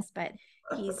ridiculous, but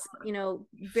he's,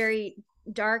 very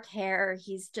dark hair.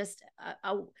 He's just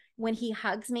when he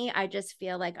hugs me, I just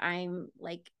feel like I'm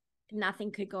like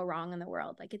nothing could go wrong in the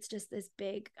world. Like it's just this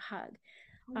big hug.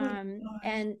 Oh my gosh.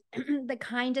 And the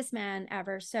kindest man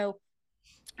ever. So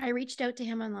I reached out to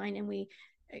him online and we,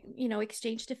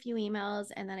 exchanged a few emails.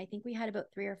 And then I think we had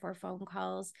about 3 or 4 phone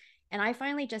calls. And I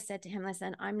finally just said to him,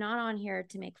 listen, I'm not on here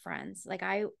to make friends.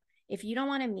 If you don't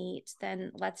want to meet,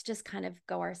 then let's just kind of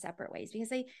go our separate ways.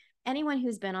 Because anyone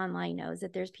who's been online knows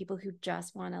that there's people who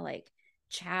just want to like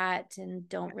chat and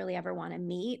don't really ever want to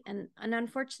meet. And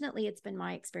unfortunately, it's been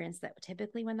my experience that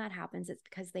typically when that happens, it's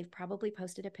because they've probably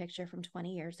posted a picture from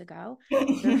 20 years ago.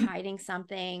 They're hiding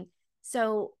something.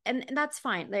 So, and that's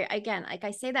fine. Again, like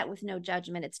I say that with no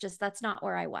judgment. It's just that's not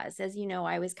where I was. As you know,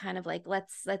 I was kind of like,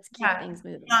 let's keep Yeah. things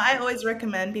No, moving. I always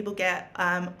recommend people get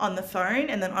on the phone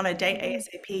and then on a date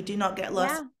Mm-hmm. ASAP. Do not get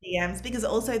lost Yeah. in DMs, because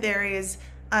also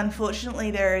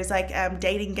unfortunately, there is like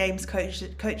dating games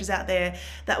coaches out there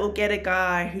that will get a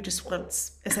guy who just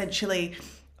wants essentially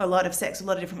a lot of sex with a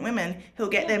lot of different women. He'll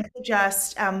get Yeah. them to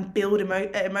just build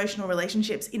emotional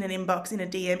relationships in an inbox, in a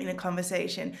DM, in a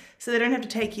conversation. So they don't have to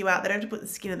take you out. They don't have to put the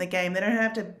skin in the game. They don't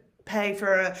have to pay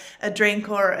for a drink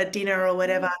or a dinner or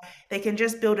whatever. Mm-hmm. They can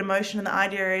just build emotion. And the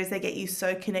idea is they get you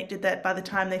so connected that by the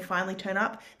time they finally turn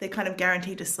up, they're kind of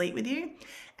guaranteed to sleep with you.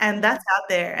 And Yeah. that's out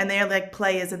there. And they're like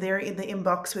players and they're in the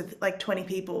inbox with like 20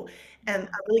 people. And Yeah.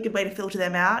 a really good way to filter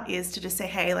them out is to just say,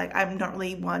 hey, like, I'm not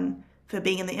really one for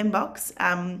being in the inbox.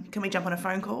 Can we jump on a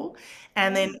phone call?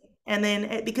 And Yeah.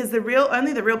 then because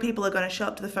only the real people are going to show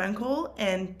up to the phone call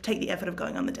and take the effort of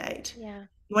going on the date. Yeah.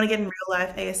 You want to get in Yeah. real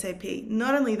life ASAP.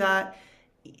 Not only that,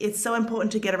 it's so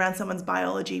important to get around someone's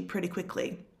biology pretty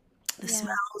quickly. The Yeah.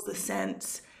 smells, the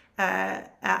scents,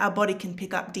 our body can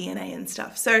pick up DNA and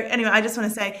stuff. So anyway, I just want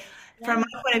to say, from Yeah.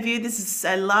 my point of view,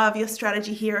 I love your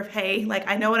strategy here of, hey, like,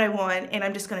 I know what I want and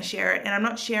I'm just going to share it. And I'm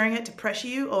not sharing it to pressure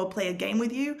you or play a game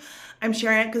with you. I'm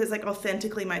sharing it because it's like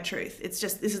authentically my truth. It's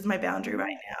just, this is my boundary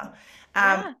right Mm-hmm.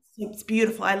 now. Yeah. It's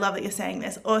beautiful. I love that you're saying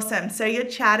this. Awesome. So you're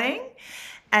chatting So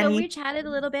and you, we chatted a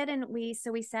little bit and we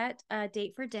set a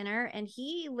date for dinner and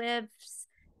he lived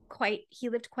quite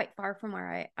far from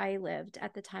where I lived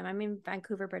at the time. I'm in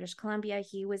Vancouver, British Columbia.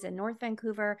 He was in North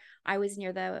Vancouver. I was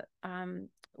near the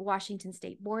Washington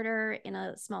state border in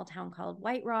a small town called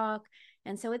White Rock.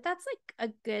 And so that's like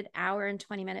a good hour and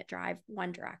 20-minute drive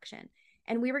one direction.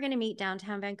 And we were going to meet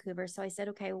downtown Vancouver. So I said,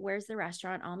 okay, where's the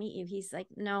restaurant? I'll meet you. He's like,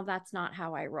 no, that's not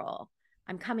how I roll.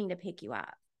 I'm coming to pick you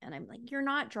up. And I'm like, you're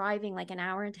not driving like an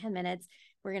hour and 10 minutes.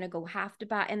 We're going to go half to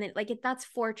back. And then that's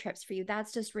 4 trips for you.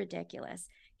 That's just ridiculous.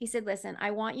 He said, listen,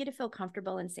 I want you to feel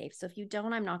comfortable and safe. So if you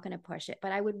don't, I'm not going to push it,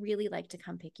 but I would really like to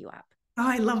come pick you up. oh,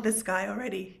 I love this guy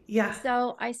already. Yeah.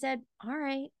 So I said, all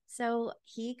right. So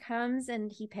he comes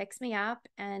and he picks me up.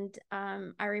 And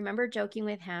I remember joking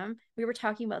with him. We were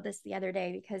talking about this the other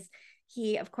day because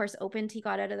he, of course, he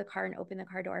got out of the car and opened the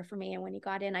car door for me. And when he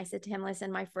got in, I said to him,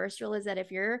 listen, my first rule is that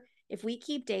if we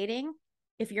keep dating,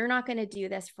 if you're not going to do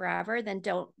this forever, then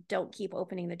don't keep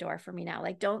opening the door for me now.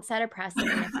 Like, don't set a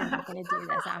precedent if you're not going to do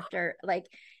this after, like,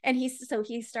 and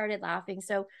he started laughing.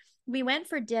 So we went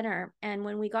for dinner. And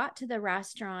when we got to the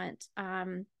restaurant,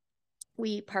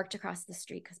 we parked across the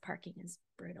street because parking is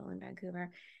brutal in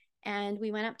Vancouver. And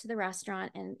we went up to the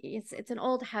restaurant, and it's an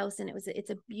old house, and it's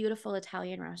a beautiful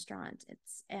Italian restaurant.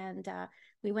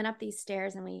 we went up these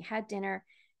stairs and we had dinner.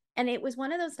 And it was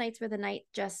one of those nights where the night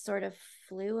just sort of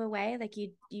flew away. Like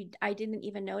I didn't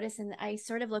even notice. And I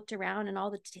sort of looked around and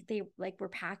they like were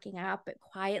packing up, but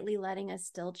quietly letting us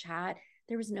still chat.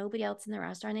 There was nobody else in the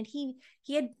restaurant. And he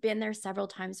had been there several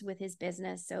times with his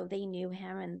business. So they knew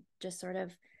him and just sort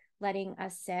of letting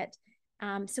us sit.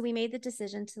 So we made the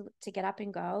decision to get up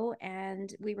and go.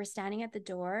 And we were standing at the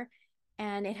door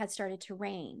and it had started to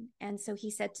rain. And so he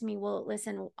said to me, well,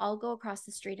 listen, I'll go across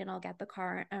the street and I'll get the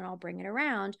car and I'll bring it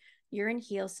around. You're in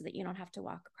heels so that you don't have to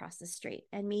walk across the street.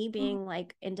 And me being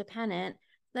like independent,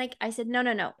 like I said, no,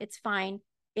 no, no, it's fine.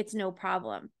 It's no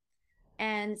problem.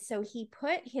 And so he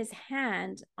put his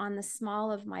hand on the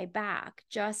small of my back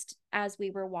just as we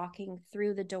were walking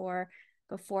through the door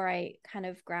before I kind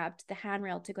of grabbed the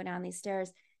handrail to go down these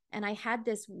stairs. And I had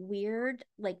this weird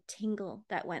like tingle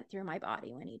that went through my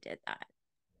body when he did that.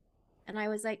 And I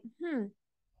was like,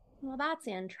 well, that's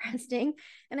interesting.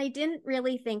 And I didn't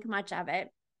really think much of it.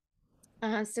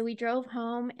 So we drove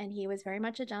home and he was very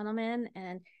much a gentleman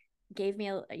and gave me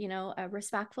a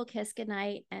respectful kiss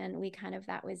goodnight. And we kind of,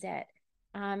 that was it.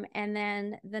 And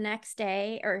then the next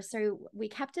day, or so we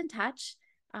kept in touch.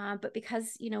 But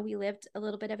because, we lived a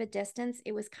little bit of a distance,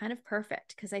 it was kind of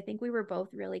perfect because I think we were both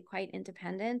really quite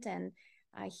independent. And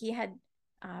he had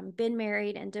been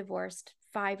married and divorced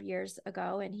 5 years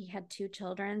ago, and he had two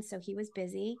children. So he was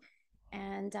busy.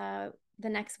 And the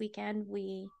next weekend,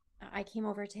 I came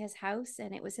over to his house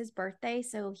and it was his birthday.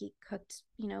 So he cooked,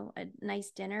 a nice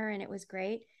dinner and it was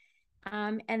great.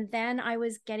 And then I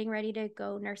was getting ready to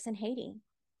go nurse in Haiti.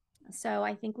 So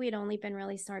I think we had only been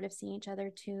really sort of seeing each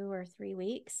other 2 or 3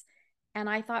 weeks. And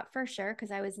I thought for sure,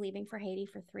 because I was leaving for Haiti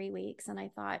for 3 weeks, and I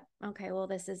thought, okay, well,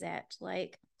 this is it.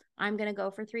 Like, I'm going to go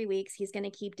for 3 weeks. He's going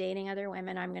to keep dating other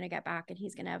women. I'm going to get back and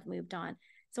he's going to have moved on.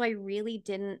 So I really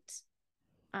didn't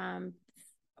um,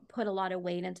 put a lot of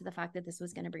weight into the fact that this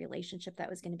was going to be a relationship that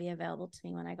was going to be available to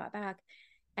me when I got back.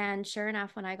 And sure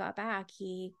enough, when I got back,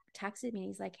 he texted me and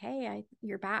he's like, hey,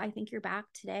 you're back. I think you're back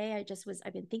today.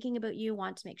 I've been thinking about you,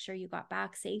 want to make sure you got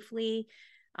back safely.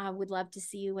 Would love to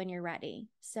see you when you're ready.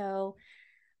 So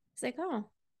it's like, oh,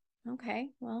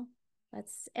 okay, well,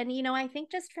 I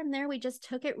think just from there, we just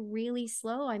took it really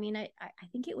slow. I mean, I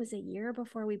think it was a year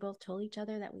before we both told each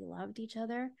other that we loved each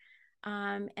other.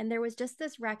 And there was just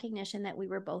this recognition that we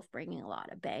were both bringing a lot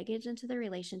of baggage into the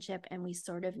relationship and we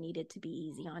sort of needed to be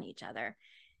easy on each other.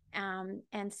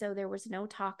 And so there was no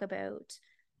talk about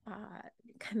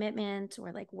commitment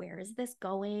or like, where is this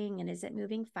going? And is it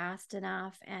moving fast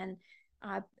enough? And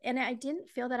I didn't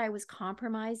feel that I was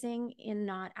compromising in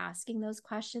not asking those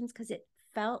questions because it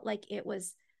felt like it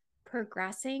was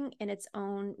progressing in its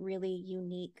own really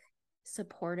unique,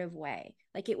 supportive way.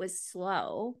 Like it was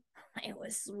slow, it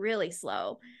was really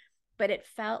slow, but it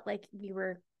felt like we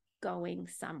were going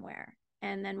somewhere.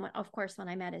 And then, of course, when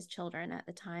I met his children at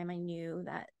the time, I knew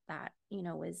that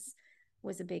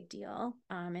was a big deal.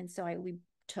 And so we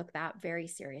took that very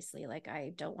seriously. Like,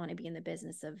 I don't want to be in the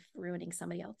business of ruining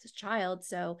somebody else's child.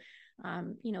 So,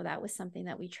 that was something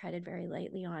that we treaded very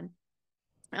lightly on.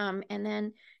 And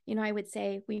then, I would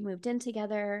say we moved in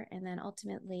together, and then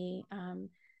ultimately,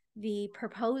 the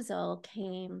proposal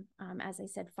came, as I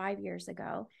said, 5 years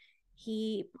ago.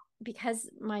 Because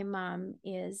my mom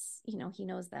is, he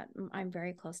knows that I'm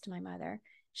very close to my mother.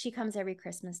 She comes every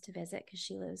Christmas to visit because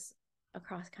she lives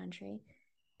across country.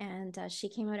 And she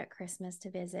came out at Christmas to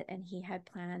visit, and he had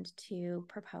planned to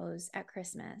propose at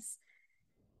Christmas.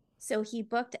 So he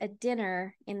booked a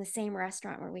dinner in the same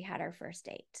restaurant where we had our first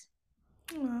date.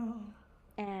 Oh.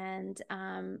 And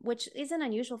which isn't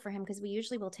unusual for him because we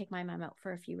usually will take my mom out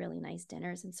for a few really nice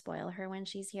dinners and spoil her when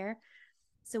she's here.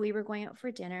 So we were going out for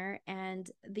dinner, and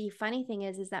the funny thing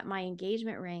is that my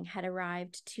engagement ring had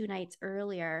arrived 2 nights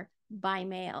earlier by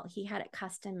mail. He had it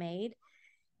custom made,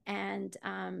 and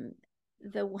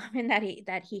the woman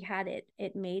that he had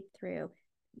it made through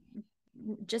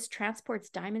just transports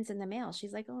diamonds in the mail.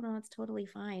 She's like, oh no, it's totally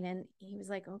fine. And he was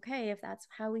like, okay, if that's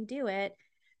how we do it.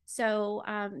 So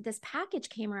this package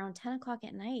came around 10 o'clock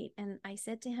at night, and I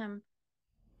said to him,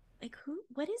 like,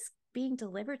 what is being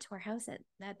delivered to our house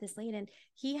at this late? And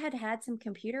he had some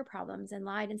computer problems and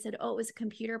lied and said, oh, it was a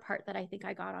computer part that I think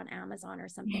I got on Amazon or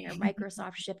something, or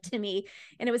Microsoft shipped to me,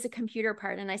 and it was a computer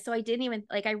part. And I didn't even,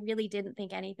 like, I really didn't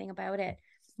think anything about it.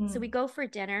 So we go for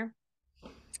dinner,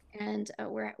 and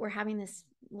we're having this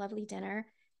lovely dinner,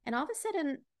 and all of a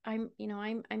sudden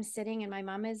I'm sitting, and my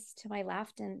mom is to my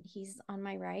left and he's on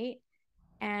my right,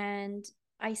 and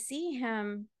I see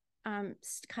him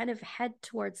kind of head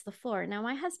towards the floor. Now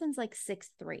my husband's like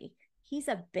 6'3". He's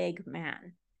a big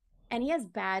man. and he has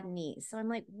bad knees. So I'm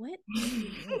like, what are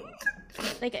you doing?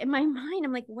 Like in my mind,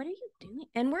 I'm like, what are you doing?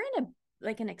 And we're in a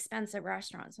like an expensive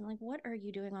restaurant. So I'm like, what are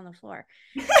you doing on the floor?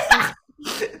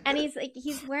 And he's like,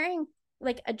 he's wearing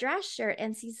like a dress shirt,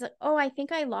 and he's like, oh, I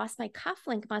think I lost my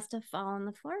cufflink, must have fallen on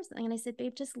the floor or something. And I said,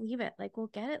 babe, just leave it. Like, we'll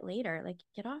get it later. Like,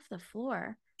 get off the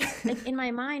floor. Like in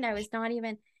my mind, I was not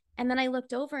even. And then I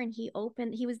looked over and he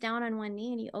was down on one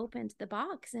knee and he opened the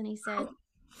box and he said,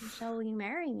 Michelle, will you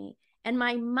marry me? And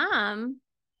my mom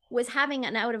was having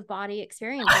an out of body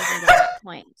experience, I think, at that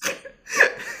point.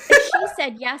 She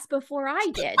said yes before I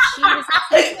did. She was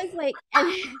like, this was like,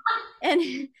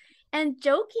 and and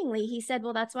jokingly he said,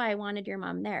 well, that's why I wanted your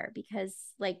mom there, because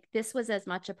like this was as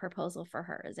much a proposal for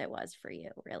her as it was for you,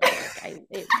 really.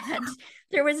 Like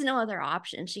there was no other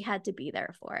option. She had to be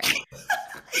there for it.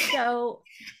 So,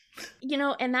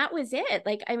 and that was it.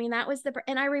 Like, I mean, that was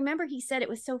and I remember he said it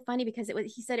was so funny because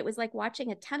he said it was like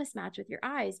watching a tennis match with your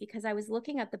eyes, because I was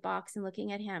looking at the box and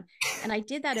looking at him. And I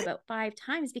did that about 5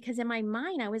 times because in my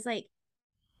mind, I was like,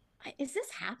 is this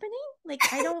happening? Like,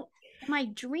 am I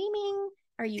dreaming?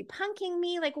 Are you punking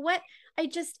me? Like, what?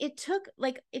 It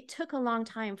took a long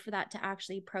time for that to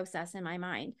actually process in my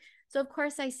mind. So of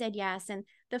course I said yes. And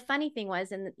the funny thing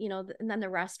was, and then the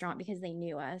restaurant, because they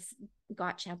knew us,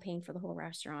 got champagne for the whole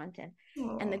restaurant,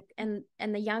 and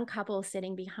the young couple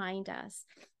sitting behind us,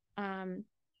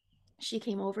 she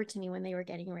came over to me when they were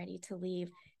getting ready to leave.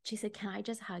 She said, can I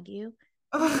just hug you?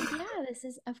 I said, yeah, this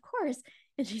is, of course.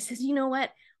 And she says, you know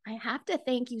what? I have to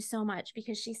thank you so much,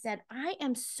 because she said, I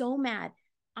am so mad.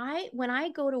 When I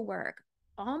go to work,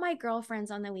 all my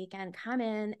girlfriends on the weekend come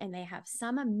in and they have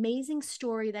some amazing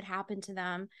story that happened to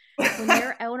them when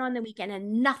they're out on the weekend,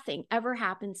 and nothing ever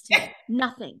happens to me.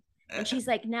 Nothing. And she's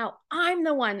like, now I'm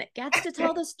the one that gets to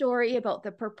tell the story about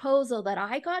the proposal that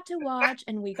I got to watch,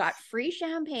 and we got free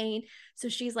champagne. So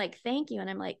she's like, thank you. And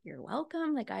I'm like, you're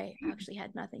welcome. Like, I actually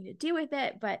had nothing to do with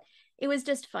it, but it was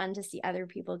just fun to see other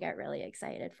people get really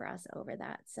excited for us over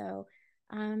that. So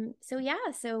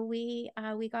we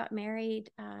got married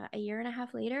a year and a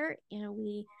half later.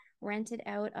 We rented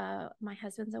out my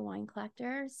husband's a wine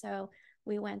collector, so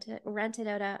we rented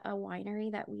out a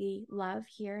winery that we love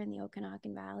here in the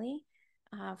Okanagan Valley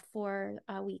for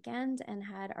a weekend, and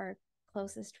had our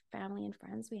closest family and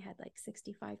friends. We had like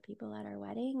 65 people at our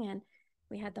wedding, and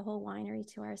we had the whole winery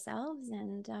to ourselves.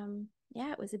 And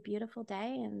it was a beautiful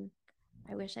day, and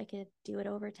I wish I could do it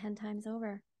over 10 times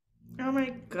over. Oh my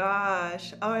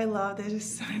gosh. Oh, I love, there's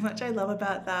just so much I love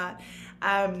about that.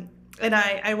 And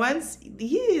I once,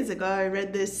 years ago,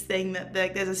 read this thing that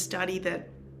there's a study that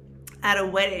at a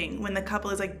wedding, when the couple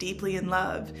is like deeply in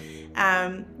love,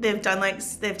 they've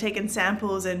taken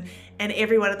samples, and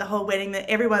everyone at the whole wedding, that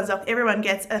everyone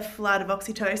gets a flood of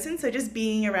oxytocin. So just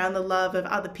being around the love of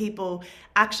other people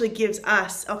actually gives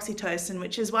us oxytocin,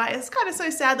 which is why it's kind of so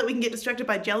sad that we can get distracted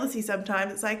by jealousy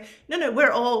sometimes. It's like, no,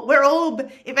 we're all,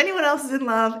 if anyone else is in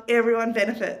love, everyone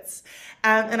benefits.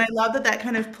 And I love that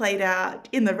kind of played out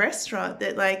in the restaurant,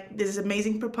 that like there's this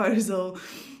amazing proposal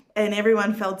and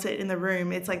everyone felt it in the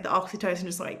room. It's like the oxytocin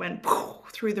just like went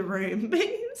through the room.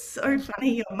 It's so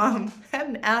funny. Your mum had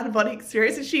an out of body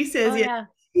experience, and she says, Oh yeah.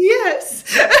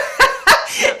 yes.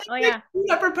 Yeah. Oh yeah. You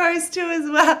got proposed to as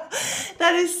well.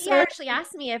 That is She so. actually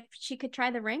asked me if she could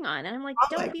try the ring on, and I'm like, Oh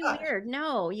my don't be gosh. weird.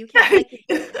 No, you can't. Like,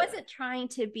 she wasn't trying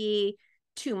to be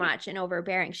too much and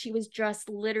overbearing. She was just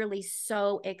literally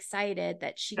so excited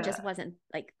that she just wasn't,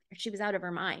 like, she was out of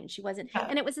her mind. She wasn't.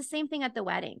 And it was the same thing at the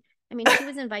wedding. I mean, she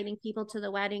was inviting people to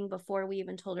the wedding before we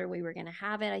even told her we were going to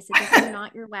have it. I said, this is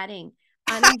not your wedding.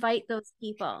 Uninvite those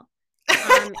people.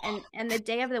 And the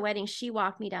day of the wedding, she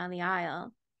walked me down the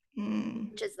aisle,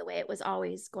 which is the way it was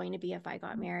always going to be if I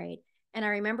got married. And I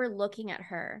remember looking at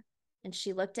her, and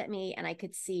she looked at me, and I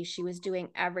could see she was doing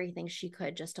everything she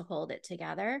could just to hold it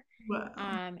together.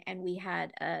 Wow. And we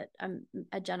had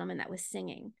a gentleman that was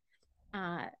singing.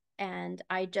 And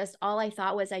all I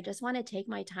thought was, I just want to take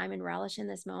my time and relish in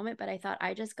this moment. But I thought,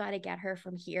 I just got to get her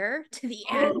from here to the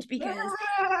end, because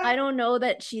I don't know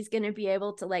that she's going to be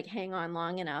able to like hang on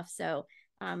long enough. So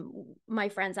my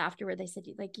friends afterward, they said,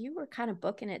 like, you were kind of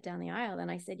booking it down the aisle.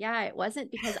 And I said, yeah, it wasn't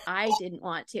because I didn't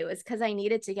want to. It's because I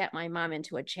needed to get my mom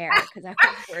into a chair, because I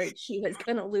was worried she was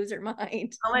going to lose her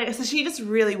mind. Oh my, so she just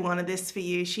really wanted this for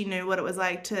you. She knew what it was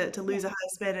like to Yeah, lose a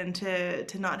husband and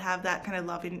to not have that kind of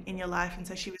love in your life. And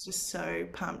so she was just so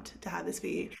pumped to have this for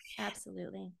you.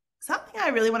 absolutely. Something I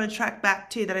really want to track back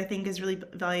to that I think is really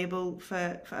valuable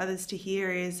for others to hear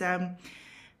is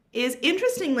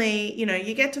interestingly,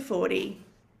 you get to 40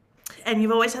 and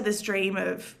you've always had this dream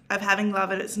of having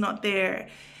love and it's not there.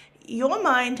 your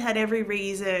mind had every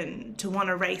reason to want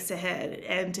to race ahead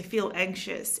and to feel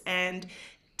anxious and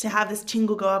to have this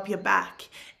tingle go up your back,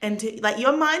 and to like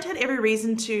your mind had every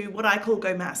reason to what I call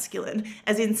go masculine,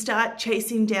 as in start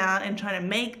chasing down and trying to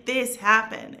make this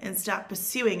happen and start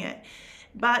pursuing it.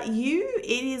 But it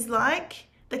is like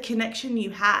the connection you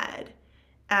had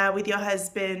with your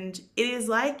husband, it is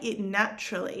like it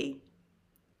naturally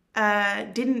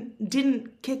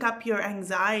didn't kick up your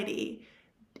anxiety,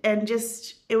 and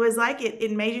just it was like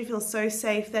it made you feel so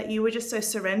safe that you were just so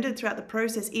surrendered throughout the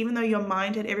process, even though your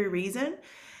mind had every reason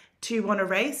to want to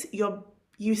race.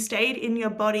 You stayed in your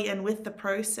body and with the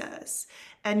process,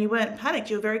 and you weren't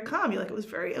panicked. You were very calm. You're like,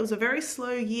 it was a very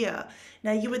slow year.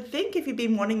 Now you would think if you've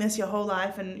been wanting this your whole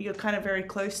life and you're kind of very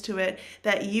close to it,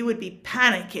 that you would be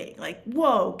panicking like,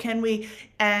 whoa, can we,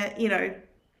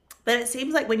 but it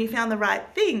seems like when you found the right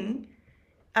thing,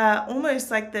 almost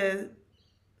like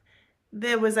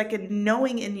there was like a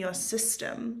knowing in your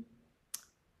system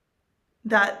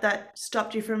that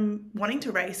stopped you from wanting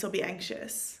to race or be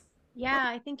anxious. Yeah,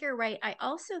 I think you're right. I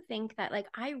also think that, like,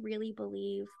 I really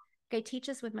believe, like, I teach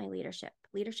this with my leadership.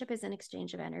 Leadership is an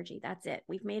exchange of energy. That's it.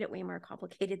 We've made it way more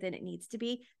complicated than it needs to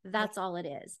be. That's all it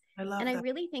is. I And love I that.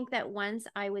 really think that once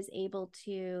I was able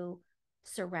to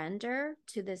surrender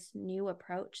to this new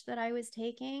approach that I was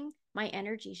taking, my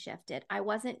energy shifted. I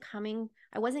wasn't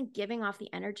giving off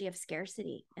the energy of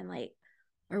scarcity and like,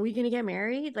 are we going to get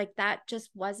married? Like that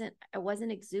just wasn't, I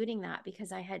wasn't exuding that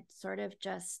because I had sort of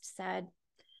just said,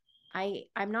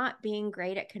 I'm not being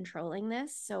great at controlling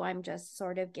this, so I'm just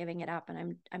sort of giving it up,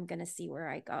 and I'm going to see where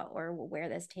I go or where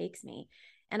this takes me.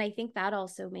 And I think that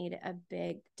also made a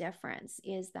big difference,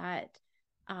 is that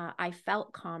I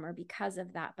felt calmer because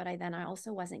of that, but I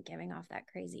also wasn't giving off that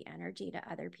crazy energy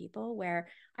to other people, where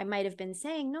I might have been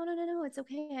saying, no, no, no, no, it's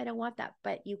okay, I don't want that,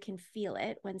 but you can feel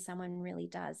it when someone really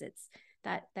does. It's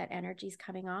that energy's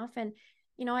coming off. And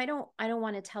I don't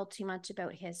want to tell too much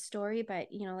about his story, but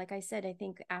like I said, I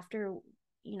think after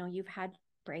you've had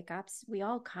breakups, we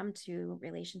all come to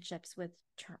relationships with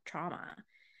trauma.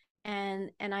 And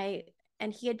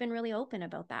he had been really open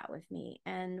about that with me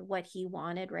and what he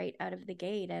wanted right out of the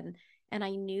gate. And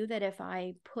I knew that if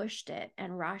I pushed it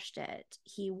and rushed it,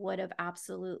 he would have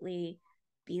absolutely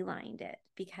beelined it,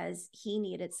 because he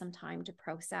needed some time to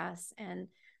process and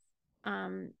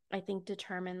I think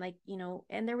determine, like,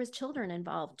 and there was children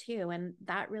involved too, and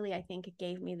that really, I think, it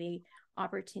gave me the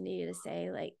opportunity to say,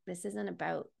 like, this isn't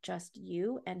about just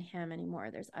you and him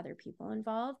anymore, there's other people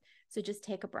involved, so just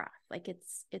take a breath, like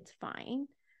it's fine.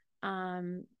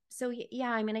 So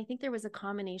yeah, I mean, I think there was a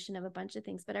combination of a bunch of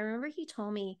things, but I remember he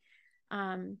told me,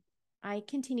 um I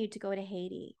continued to go to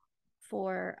Haiti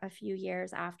for a few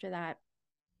years after that.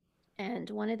 And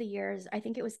one of the years, I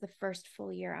think it was the first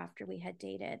full year after we had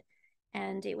dated.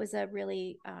 And it was a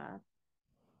really,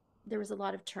 there was a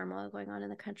lot of turmoil going on in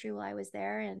the country while I was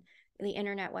there. And the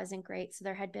internet wasn't great. So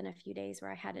there had been a few days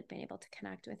where I hadn't been able to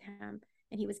connect with him.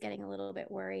 And he was getting a little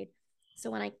bit worried. So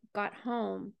when I got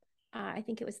home, I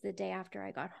think it was the day after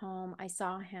I got home, I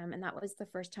saw him. And that was the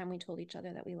first time we told each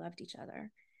other that we loved each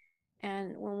other.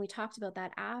 And when we talked about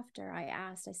that after,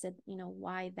 I said,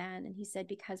 why then? And he said,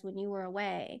 because when you were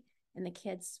away and the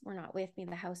kids were not with me,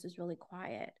 the house was really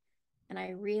quiet. And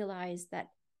I realized that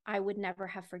I would never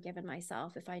have forgiven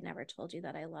myself if I never told you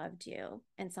that I loved you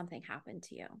and something happened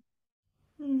to you.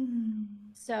 Mm.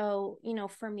 So,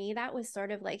 for me, that was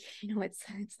sort of like,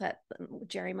 it's that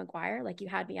Jerry Maguire, like, you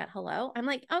had me at hello. I'm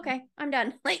like, okay, I'm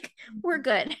done. Like, we're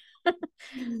good.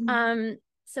 um,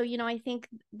 so, I think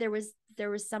there was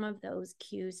some of those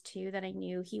cues too, that I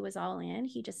knew he was all in.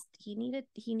 He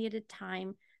needed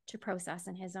time to process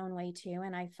in his own way too.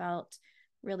 And I felt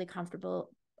really comfortable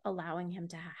allowing him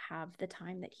to have the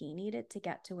time that he needed to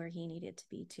get to where he needed to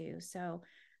be too. So,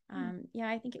 yeah,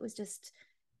 I think it was just,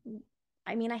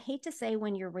 I mean, I hate to say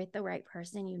when you're with the right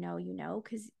person,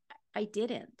 because I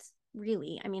didn't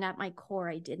really. I mean, at my core,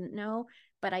 I didn't know,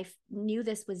 but I knew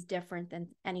this was different than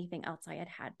anything else I had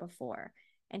had before.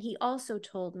 And he also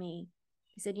told me,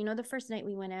 he said, the first night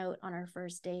we went out on our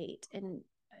first date, and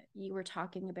you were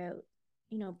talking about,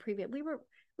 previous,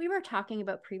 we were talking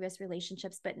about previous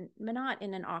relationships, but not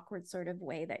in an awkward sort of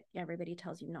way that everybody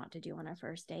tells you not to do on a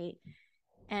first date.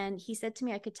 And he said to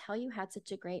me, I could tell you had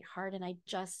such a great heart, and I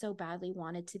just so badly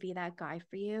wanted to be that guy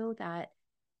for you, that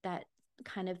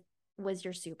kind of was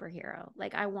your superhero.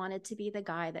 Like, I wanted to be the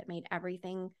guy that made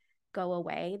everything go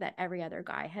away that every other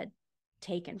guy had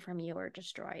taken from you or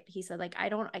destroyed. He said, like, I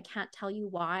can't tell you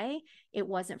why. It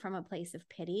wasn't from a place of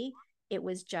pity. It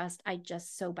was just, I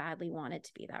just so badly wanted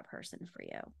to be that person for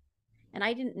you. And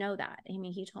I didn't know that. I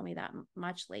mean, he told me that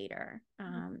much later,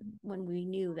 when we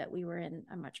knew that we were in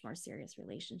a much more serious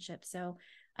relationship. So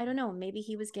I don't know, maybe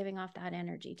he was giving off that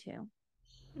energy too.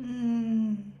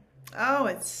 Mm. Oh,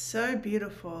 it's so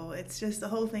beautiful. It's just the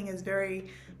whole thing is very,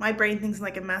 my brain thinks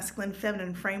like a masculine,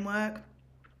 feminine framework.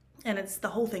 And it's the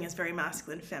whole thing is very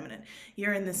masculine, feminine.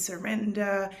 You're in this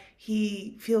surrender.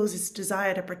 He feels this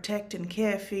desire to protect and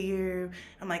care for you.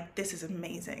 I'm like, this is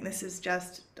amazing. This is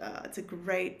just, it's a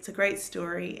great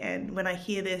story. And when I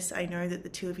hear this, I know that the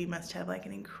two of you must have like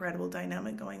an incredible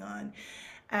dynamic going on.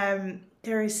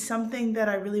 There is something that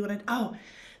I really want to. Oh,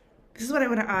 this is what I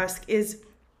want to ask is,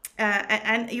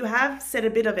 and you have said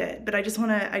a bit of it, but I just want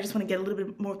to get a little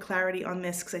bit more clarity on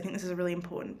this because I think this is a really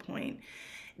important point.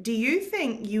 Do you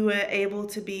think you were able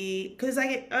to be, because I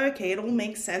get, okay, it all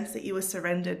makes sense that you were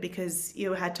surrendered because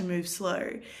you had to move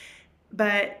slow,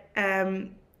 but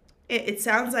it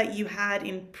sounds like you had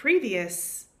in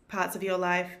previous parts of your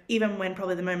life, even when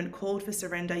probably the moment called for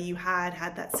surrender, you had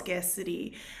had that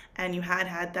scarcity and you had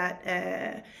had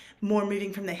that more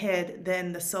moving from the head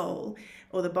than the soul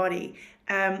or the body.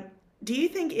 Um, do you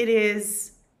think it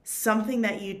is something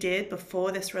that you did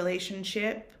before this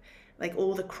relationship? Like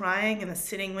all the crying and the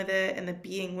sitting with it and the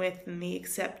being with and the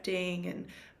accepting and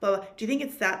blah, blah. Do you think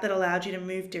it's that that allowed you to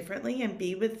move differently and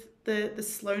be with the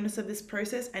slowness of this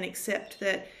process and accept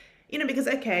that, because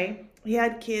okay, he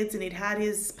had kids and he'd had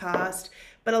his past,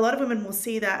 but a lot of women will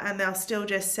see that and they'll still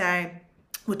just say,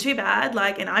 well, too bad,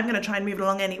 like, and I'm going to try and move it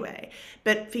along anyway.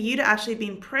 But for you to actually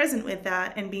being present with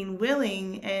that and being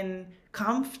willing and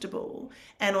comfortable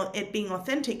and it being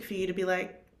authentic for you to be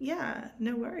like, yeah,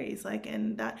 no worries, like,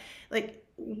 and that, like,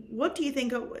 what do you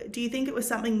think? Do you think it was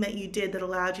something that you did that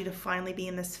allowed you to finally be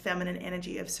in this feminine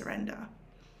energy of surrender?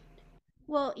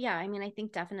 Well, yeah, I mean, I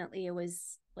think definitely it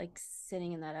was like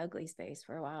sitting in that ugly space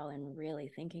for a while and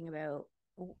really thinking about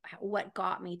what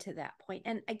got me to that point.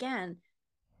 And again,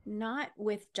 not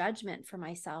with judgment for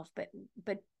myself, but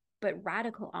but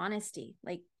radical honesty.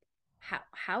 Like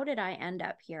how did I end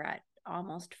up here at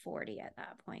almost 40 at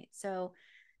that point? So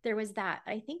there was that.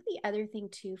 I think the other thing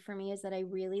too for me is that I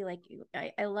really like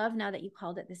I love now that you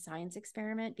called it the science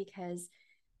experiment, because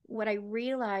what I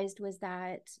realized was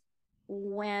that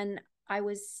when I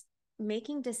was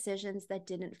making decisions that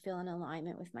didn't feel in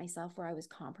alignment with myself, where I was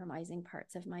compromising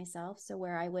parts of myself, so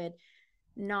where I would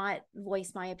not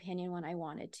voice my opinion when I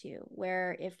wanted to,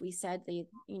 where if we said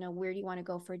where do you want to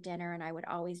go for dinner? And I would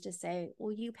always just say,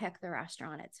 well, you pick the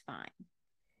restaurant, it's fine.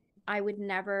 I would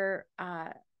never,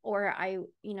 or I,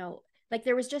 like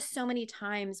there was just so many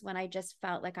times when I just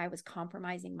felt like I was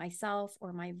compromising myself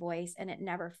or my voice, and it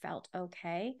never felt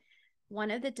okay.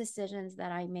 One of the decisions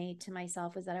that I made to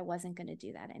myself was that I wasn't going to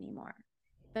do that anymore.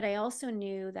 But I also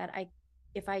knew that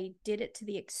if I did it to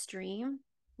the extreme,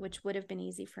 which would have been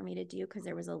easy for me to do because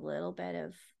there was a little bit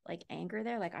of like anger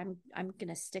there, like I'm going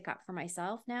to stick up for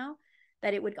myself now,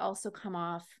 that it would also come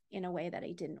off in a way that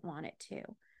I didn't want it to.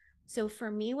 So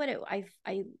for me, what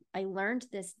I learned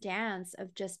this dance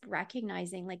of just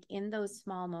recognizing, like in those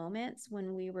small moments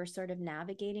when we were sort of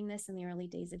navigating this in the early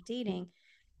days of dating,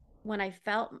 when I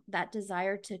felt that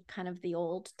desire to kind of the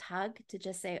old tug to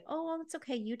just say, oh, well, it's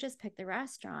okay, you just pick the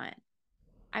restaurant.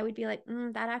 I would be like,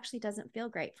 that actually doesn't feel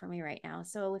great for me right now.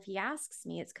 So if he asks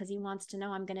me, it's because he wants to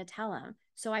know I'm going to tell him.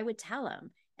 So I would tell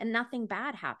him, and nothing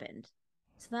bad happened.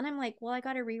 So then I'm like, well, I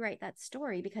got to rewrite that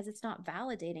story because it's not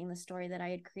validating the story that I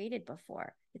had created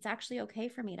before. It's actually okay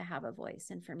for me to have a voice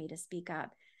and for me to speak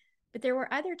up. But there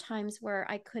were other times where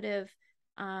I could have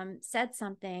said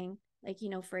something like,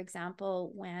 for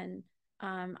example, when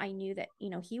I knew that,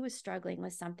 he was struggling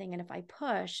with something. And if I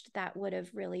pushed, that would have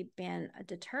really been a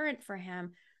deterrent for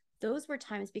him. Those were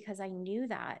times because I knew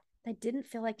that didn't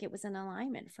feel like it was in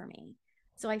alignment for me.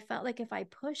 So I felt like if I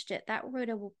pushed it, that would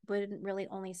have been really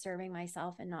only serving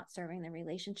myself and not serving the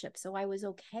relationship. So I was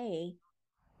okay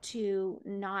to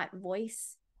not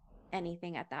voice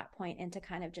anything at that point and to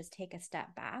kind of just take a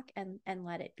step back and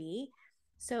let it be.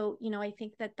 So I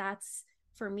think that's,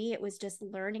 for me, it was just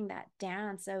learning that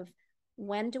dance of,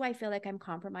 when do I feel like I'm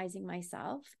compromising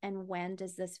myself, and when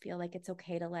does this feel like it's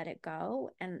okay to let it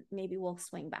go, and maybe we'll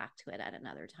swing back to it at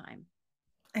another time.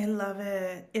 I love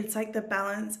it. It's like the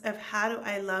balance of how do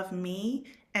I love me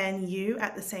and you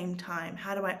at the same time?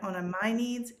 How do I honor my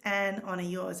needs and honor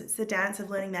yours? It's the dance of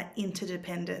learning that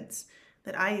interdependence,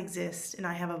 that I exist and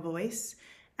I have a voice,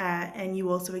 and you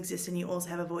also exist and you also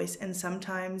have a voice. And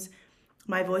sometimes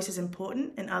my voice is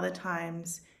important, and other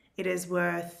times it is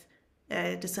worth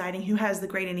deciding who has the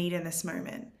greater need in this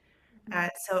moment. Mm-hmm.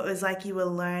 So it was like you were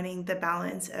learning the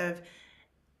balance of,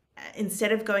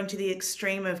 instead of going to the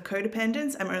extreme of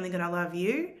codependence, I'm only going to love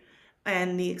you.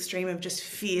 and the extreme of just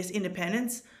fierce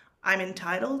independence. I'm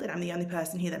entitled and I'm the only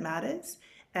person here that matters.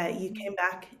 You Mm-hmm. came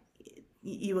back,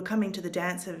 you were coming to the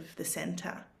dance of the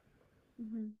center.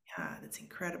 Mm-hmm. Yeah, that's Yeah.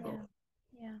 incredible.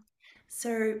 Yeah.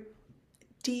 So,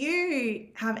 do you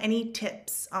have any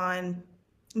tips on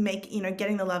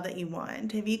getting the love that you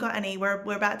want? Have you got any? We're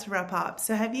about to wrap up.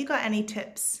 So, have you got any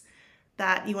tips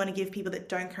that you want to give people that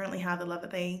don't currently have the love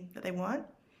that they want?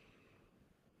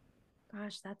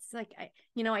 Gosh, that's like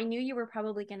I knew you were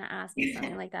probably going to ask me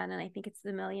something like that, and I think it's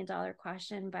the $1,000,000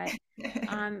 question. But,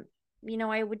 um,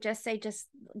 I would just say, just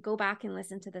go back and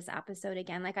listen to this episode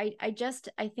again. Like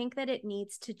I think that it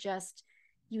needs to just,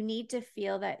 you need to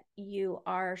feel that you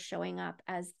are showing up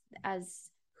as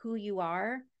who you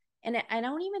are, and I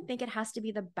don't even think it has to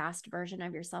be the best version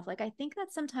of yourself. Like I think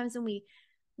that sometimes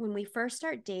when we first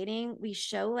start dating, we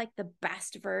show like the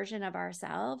best version of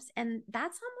ourselves. And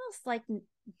that's almost like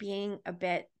being a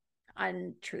bit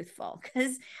untruthful.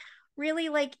 Because really,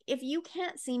 like, if you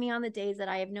can't see me on the days that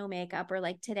I have no makeup, or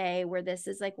like today, where this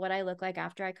is like what I look like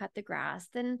after I cut the grass,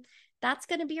 then that's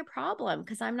going to be a problem,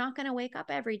 because I'm not going to wake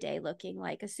up every day looking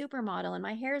like a supermodel and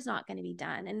my hair is not going to be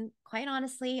done. And quite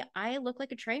honestly, I look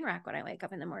like a train wreck when I wake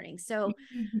up in the morning. So,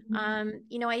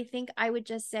 I think I would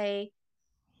just say,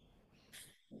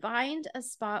 find a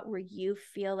spot where you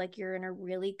feel like you're in a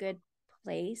really good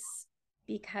place,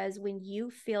 because when you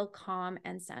feel calm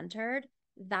and centered,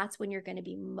 that's when you're going to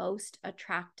be most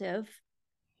attractive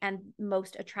and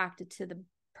most attracted to the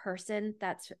person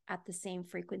that's at the same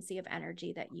frequency of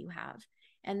energy that you have.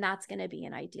 And that's going to be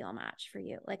an ideal match for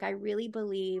you. Like, I really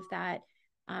believe that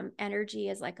energy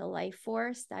is like a life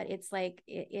force, that it's like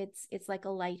a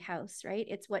lighthouse, right?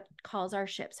 It's what calls our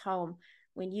ships home.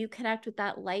 When you connect with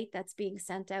that light that's being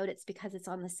sent out, it's because it's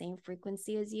on the same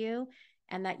frequency as you,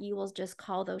 and that you will just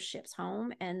call those ships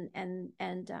home, and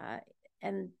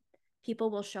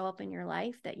people will show up in your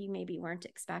life that you maybe weren't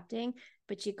expecting.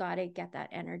 But you got to get that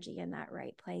energy in that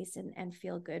right place, and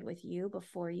feel good with you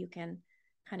before you can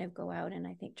kind of go out and,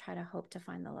 I think, try to hope to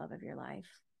find the love of your life.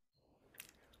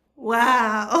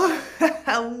 Wow.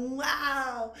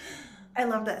 Wow. I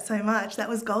love that so much. That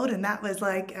was golden. That was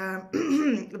like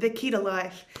the key to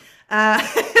life. Uh,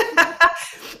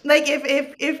 like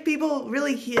if people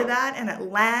really hear that and it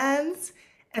lands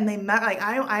and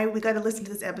like we got to listen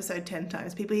to this episode 10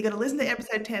 times. People, you got to listen to the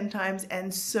episode 10 times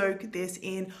and soak this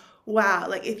in. Wow.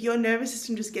 Like if your nervous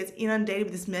system just gets inundated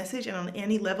with this message and on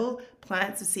any level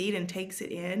plants a seed and takes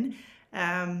it in,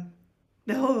 um,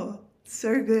 oh,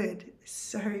 so good.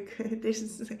 So good.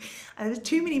 There's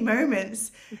too many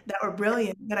moments that were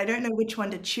brilliant, but I don't know which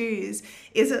one to choose.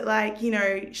 Is it like,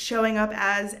 showing up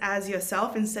as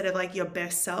yourself instead of like your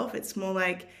best self? It's more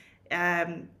like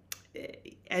um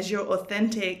as your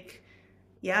authentic,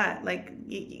 yeah, like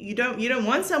you don't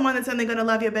want someone that's only going to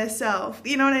love your best self.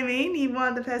 You know what I mean? You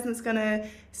want the person that's going to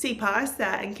see past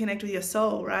that and connect with your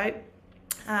soul, right?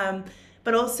 Um,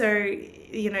 but also,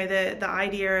 the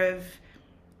idea of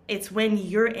it's when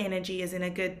your energy is in a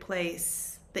good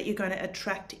place that you're going to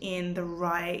attract in the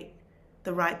right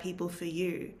people for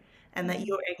you, and that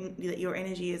Mm-hmm. your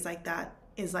energy is like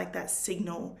that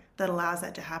signal that allows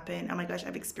that to happen. Oh my gosh,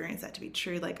 I've experienced that to be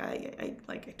true. Like I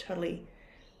totally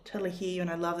hear you, and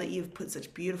I love that you've put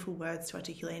such beautiful words to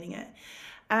articulating it.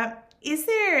 Uh, is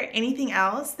there anything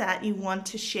else that you want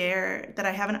to share that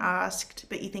I haven't asked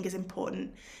but you think is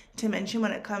important to mention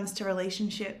when it comes to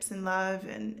relationships and love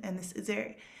and this? Is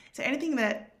there anything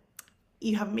that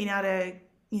you haven't been able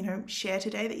to share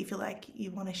today that you feel like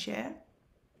you want to share?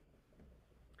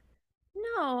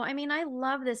 No, I mean, I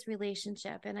love this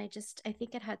relationship, and I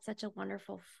think it had such a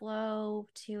wonderful flow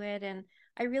to it. And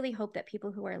I really hope that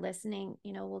people who are listening,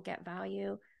 will get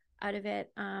value out of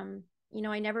it.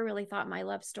 I never really thought my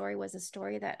love story was a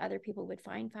story that other people would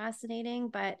find fascinating,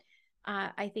 but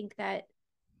I think that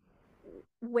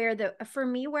for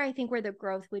me, where I think where the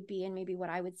growth would be, and maybe what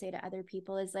I would say to other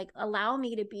people, is like, allow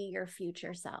me to be your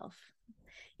future self.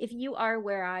 If you are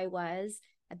where I was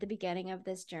at the beginning of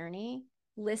this journey,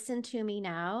 listen to me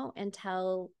now, and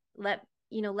let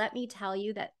me tell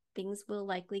you that things will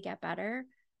likely get better.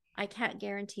 I can't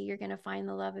guarantee you're going to find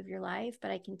the love of your life,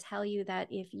 but I can tell you that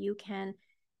if you can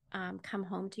come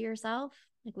home to yourself,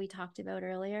 like we talked about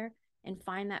earlier, and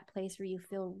find that place where you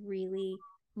feel really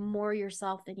more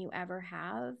yourself than you ever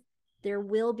have, there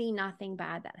will be nothing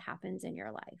bad that happens in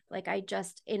your life. Like, I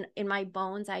just, in my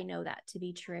bones, I know that to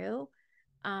be true.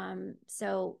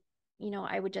 So,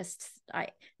 I would just,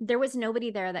 there was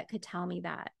nobody there that could tell me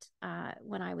that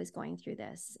when I was going through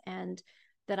this, and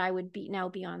that I would be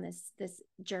on this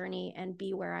journey and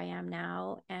be where I am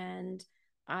now. And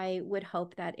I would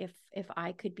hope that if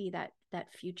I could be that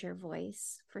that future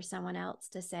voice for someone else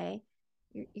to say,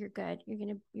 you're good.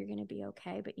 You're gonna be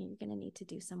okay, but you're gonna need to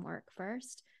do some work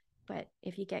first. But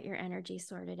if you get your energy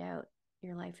sorted out,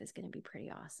 your life is gonna be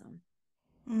pretty awesome.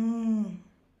 Mm,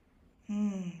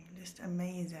 just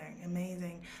amazing,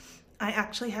 amazing. I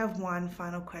actually have one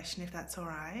final question, if that's all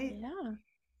right. Yeah.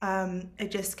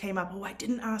 It just came up. Oh, I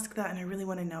didn't ask that, and I really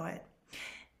want to know it.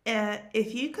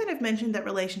 If you kind of mentioned that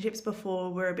relationships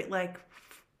before were a bit like,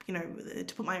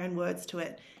 to put my own words to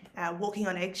it, walking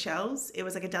on eggshells. It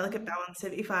was like a delicate Mm-hmm. balance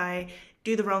of if I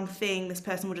do the wrong thing, this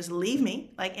person will just leave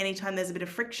me. Like anytime there's a bit of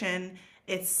friction,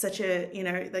 it's such a,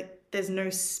 like there's no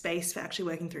space for actually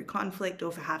working through conflict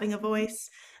or for having a voice.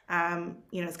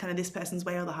 It's kind of this person's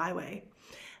way or the highway.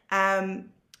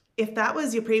 Um, if that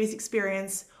was your previous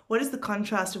experience, what is the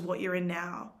contrast of what you're in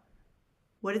now?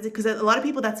 What is it? Because a lot of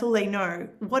people, that's all they know.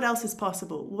 What else is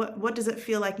possible? What does it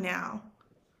feel like now?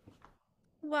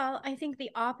 Well, I think the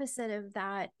opposite of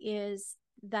that is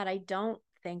that I don't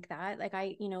think that. Like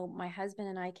my husband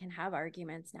and I can have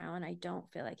arguments now, and I don't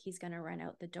feel like he's going to run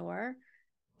out the door.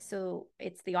 So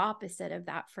it's the opposite of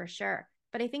that for sure.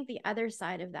 But I think the other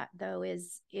side of that though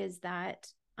is that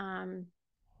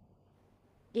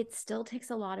it still takes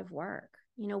a lot of work.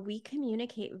 We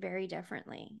communicate very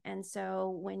differently. And so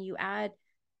when you add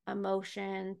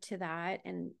emotion to that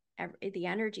and the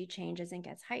energy changes and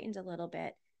gets heightened a little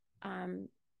bit, um,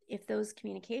 if those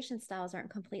communication styles aren't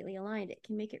completely aligned, it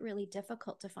can make it really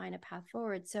difficult to find a path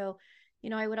forward. So,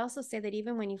 I would also say that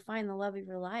even when you find the love of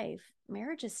your life,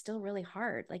 marriage is still really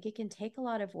hard. Like it can take a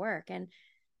lot of work. And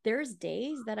there's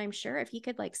days that I'm sure if he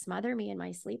could like smother me in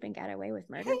my sleep and get away with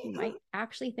murder, he might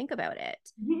actually think about it.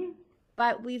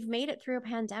 But we've made it through a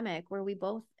pandemic where we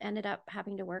both ended up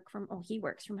having to work from, oh, he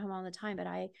works from home all the time, but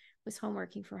I was home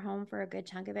working from home for a good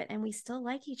chunk of it. And we still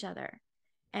like each other.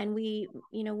 And we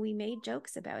made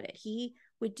jokes about it. He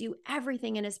would do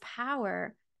everything in his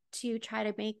power to try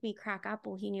to make me crack up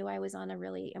while he knew I was on a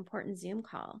really important Zoom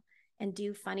call and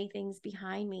do funny things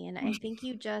behind me. And I think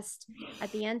you just,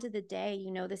 at the end of the day,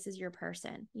 this is your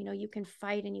person. You can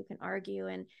fight and you can argue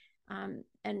and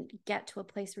get to a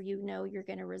place where you're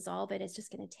going to resolve it. It's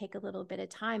just going to take a little bit of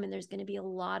time, and there's going to be a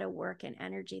lot of work and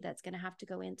energy that's going to have to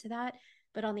go into that.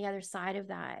 But on the other side of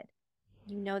that,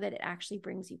 that it actually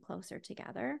brings you closer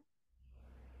together.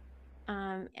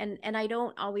 And I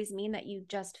don't always mean that you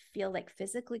just feel like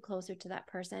physically closer to that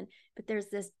person, but there's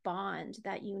this bond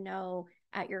that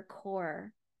at your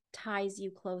core ties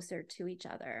you closer to each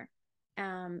other.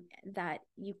 That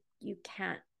you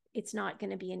can't. It's not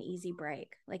going to be an easy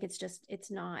break. Like it's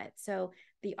not. So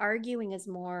the arguing is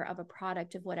more of a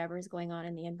product of whatever is going on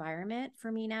in the environment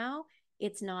for me now.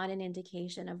 It's not an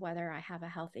indication of whether I have a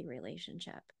healthy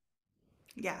relationship.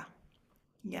 Yeah,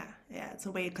 yeah, yeah. It's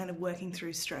a way of kind of working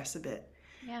through stress a bit.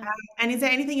 Yeah. And is there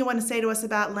anything you want to say to us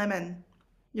about lemon?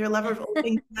 You're a lover of all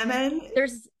things lemon?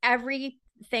 There's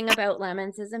everything about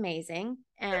lemons is amazing.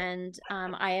 And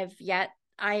I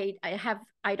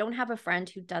don't have a friend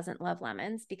who doesn't love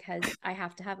lemons because I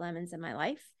have to have lemons in my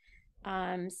life.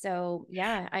 So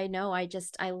yeah, I know.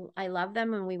 I love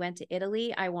them. When we went to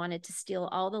Italy, I wanted to steal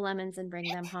all the lemons and bring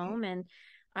them home. And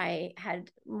I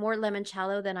had more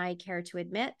limoncello than I care to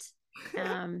admit.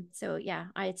 So yeah,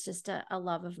 it's just a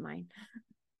love of mine.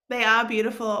 They are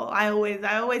beautiful. I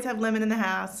always have lemon in the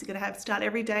house. You gotta have start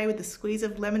every day with a squeeze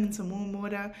of lemon and some warm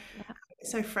water. Yeah.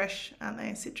 So fresh, aren't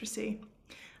they? Citrusy.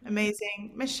 Yeah.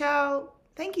 Amazing. Michelle,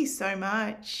 thank you so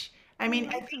much. I You're mean,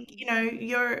 I think,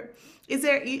 welcome.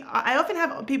 I often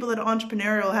have people that are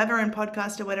entrepreneurial, have their own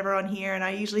podcast or whatever on here, and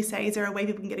I usually say, is there a way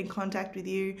people can get in contact with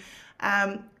you?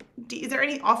 Um, is there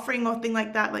any offering or thing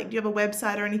like that? Like, do you have a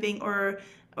website or anything, or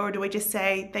do I just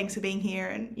say thanks for being here?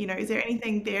 And is there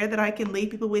anything there that I can leave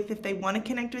people with if they want to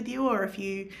connect with you, or if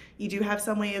you do have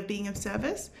some way of being of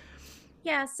service?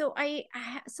 Yeah, so I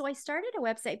started a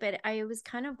website, but I was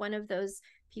kind of one of those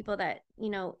people that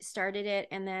started it,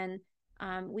 and then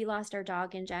we lost our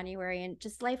dog in January, and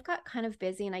just life got kind of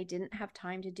busy, and I didn't have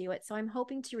time to do it. So I'm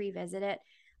hoping to revisit it.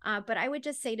 But I would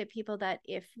just say to people that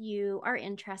if you are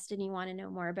interested and you want to know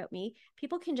more about me,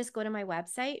 people can just go to my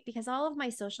website because all of my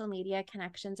social media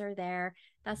connections are there.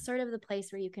 That's sort of the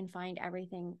place where you can find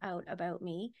everything out about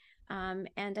me.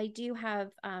 And I do have,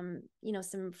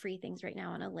 some free things right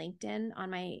now on a LinkedIn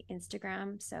on my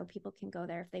Instagram. So people can go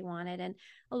there if they want it. And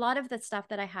a lot of the stuff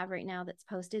that I have right now that's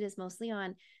posted is mostly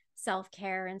on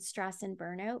self-care and stress and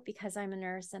burnout because I'm a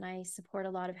nurse and I support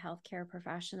a lot of healthcare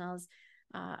professionals.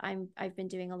 I've been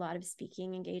doing a lot of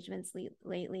speaking engagements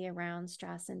lately around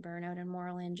stress and burnout and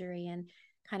moral injury and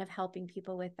kind of helping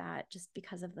people with that just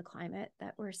because of the climate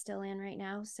that we're still in right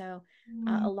now. So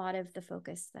a lot of the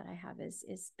focus that I have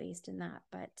is based in that.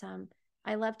 But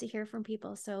I love to hear from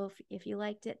people. So if you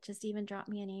liked it, just even drop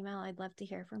me an email. I'd love to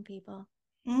hear from people.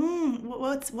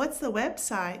 What's the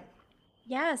website?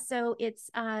 Yeah, so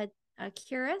it's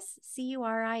Curis,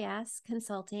 Curis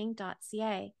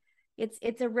consulting.ca.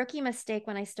 It's a rookie mistake.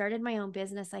 When I started my own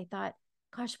business, I thought,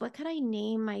 gosh, what could I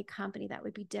name my company that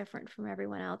would be different from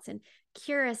everyone else? And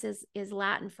Curis is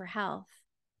Latin for health.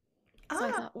 So I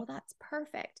Ah, thought, well, that's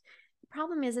perfect. The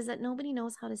problem is that nobody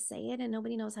knows how to say it and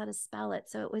nobody knows how to spell it.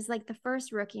 So it was like the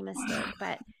first rookie mistake,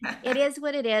 but it is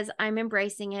what it is. I'm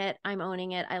embracing it. I'm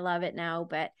owning it. I love it now.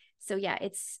 But so yeah,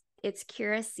 it's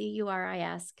Curis,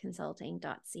 Curis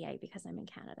consulting.ca because I'm in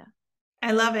Canada.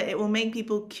 I love it. It will make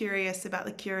people curious about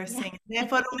the curious Yeah. thing.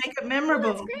 Therefore, it'll make it Well, that's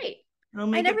memorable. great. It'll I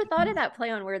make it never thought of that play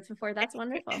on words before. That's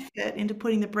wonderful. effort into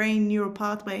putting the brain neural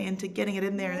pathway into getting it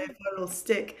in there, and Yeah. therefore it'll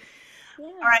stick. All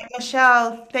Yeah. right,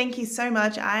 Michelle, thank you so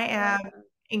much. I You're am welcome.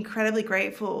 incredibly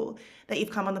grateful that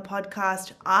you've come on the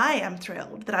podcast. I am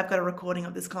thrilled that I've got a recording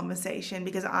of this conversation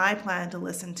because I plan to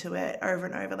listen to it over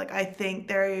and over. Like, I think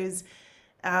there is,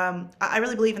 I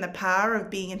really believe in the power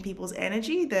of being in people's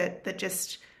energy that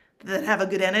have a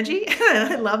good energy.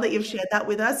 And I love that you've shared that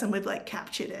with us and we've like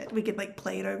captured it. We could like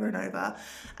play it over and over.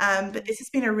 But this has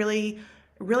been a really,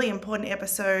 really important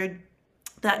episode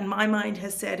that in my mind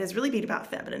has really been about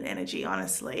feminine energy,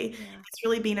 honestly. Yeah. It's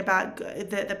really been about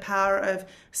the power of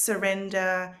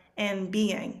surrender and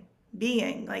being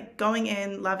like going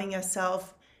in, loving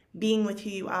yourself, being with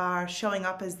who you are, showing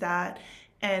up as that.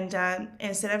 And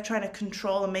instead of trying to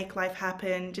control and make life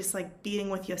happen, just like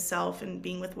being with yourself and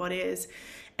being with what is.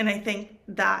 And I think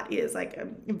that is like a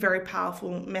very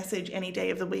powerful message any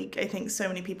day of the week. I think so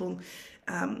many people,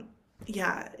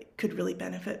 yeah, could really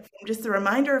benefit from just the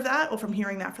reminder of that or from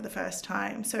hearing that for the first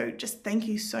time. So just thank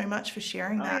you so much for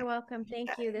sharing Oh, that. you're welcome. Thank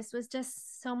you. This was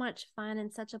just so much fun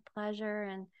and such a pleasure.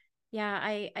 And yeah,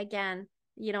 again,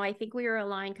 I think we were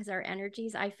aligned because our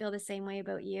energies, I feel the same way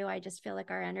about you. I just feel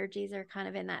like our energies are kind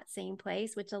of in that same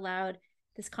place, which allowed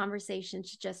this conversation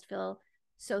to just feel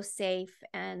so safe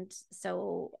and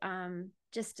so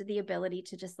just the ability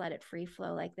to just let it free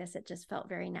flow like this. It just felt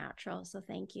very natural. So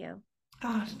thank you.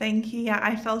 Oh, thank you. Yeah,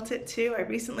 I felt it too. I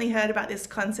recently heard about this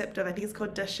concept of, I think it's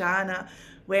called Dashana,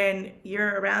 when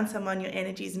you're around someone, your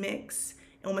energies mix,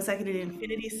 almost like an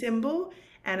infinity symbol.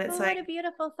 And it's Oh, what like, a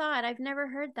beautiful thought. I've never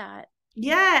heard that.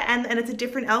 yeah, and it's a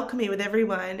different alchemy with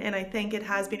everyone. And I think it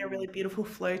has been a Oh, really beautiful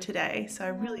flow today. So I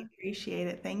really yeah. appreciate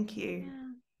it. Thank you. Yeah.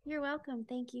 You're welcome.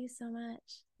 Thank you so much.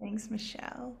 Thanks,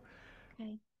 Michelle.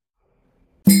 Okay.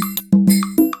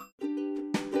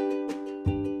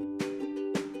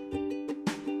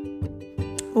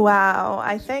 Wow,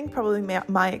 I think probably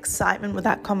my excitement with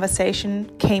that conversation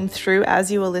came through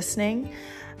as you were listening.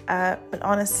 But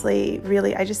honestly,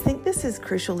 really, I just think this is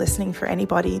crucial listening for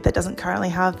anybody that doesn't currently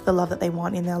have the love that they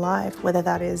want in their life, whether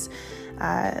that is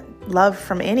love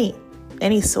from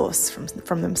any source,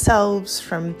 from themselves,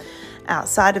 from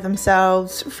outside of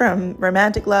themselves, from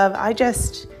romantic love.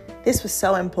 This was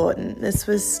so important. This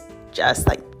was just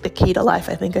like the key to life,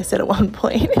 I think I said at one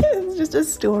point. It's just a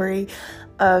story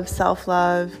of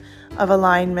self-love, of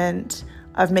alignment,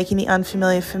 of making the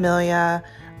unfamiliar familiar,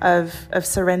 of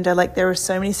surrender. Like, there are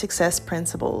so many success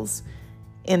principles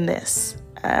in this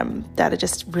that are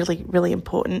just really, really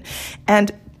important.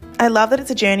 And I love that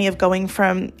it's a journey of going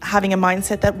from having a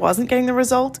mindset that wasn't getting the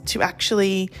result to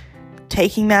actually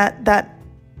taking that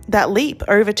leap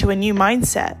over to a new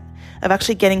mindset, of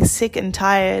actually getting sick and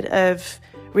tired of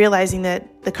realizing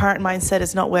that the current mindset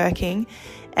is not working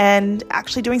and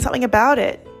actually doing something about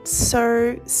it.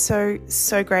 So, so,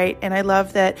 so great. And I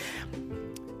love that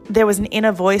there was an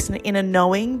inner voice and an inner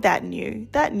knowing that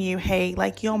knew, hey,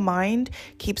 like, your mind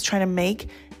keeps trying to make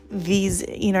these,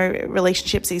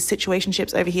 relationships, these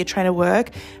situationships over here trying to work,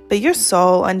 but your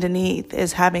soul underneath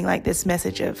is having like this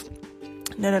message of,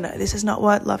 no, this is not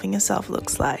what loving yourself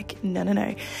looks like. No.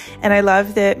 And I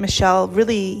love that Michelle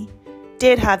really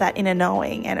did have that inner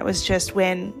knowing. And it was just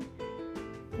when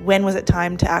was it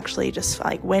time to actually just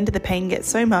like, when did the pain get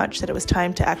so much that it was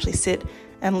time to actually sit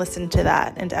and listen to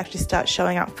that and to actually start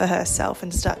showing up for herself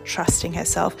and start trusting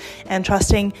herself and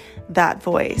trusting that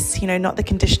voice, not the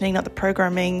conditioning, not the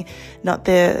programming, not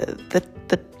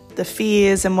the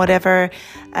fears and whatever,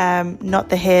 not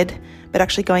the head, but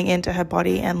actually going into her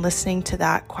body and listening to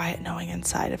that quiet knowing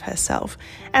inside of herself.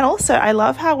 And also, I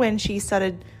love how when she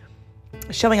started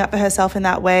showing up for herself in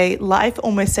that way, life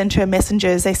almost sent her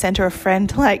messengers. They sent her a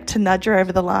friend, like, to nudge her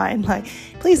over the line, like,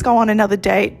 please go on another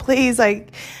date, please,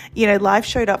 like, life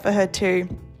showed up for her too.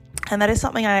 And that is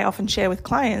something I often share with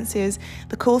clients. Is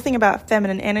the cool thing about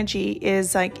feminine energy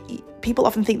is like people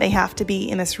often think they have to be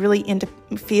in this really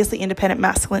fiercely independent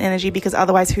masculine energy because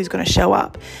otherwise who's going to show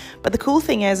up? But the cool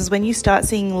thing is when you start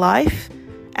seeing life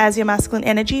as your masculine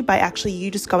energy, by actually you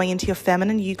just going into your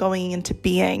feminine, you going into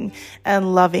being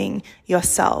and loving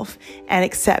yourself and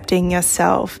accepting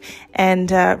yourself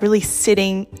and really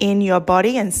sitting in your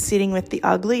body and sitting with the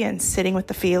ugly and sitting with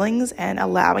the feelings and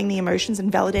allowing the emotions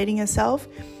and validating yourself.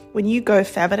 When you go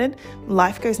feminine,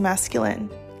 life goes masculine.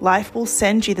 Life will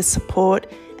send you the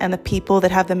support and the people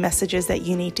that have the messages that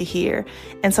you need to hear.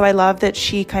 And so I love that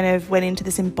she kind of went into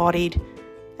this embodied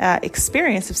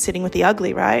experience of sitting with the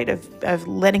ugly, right? Of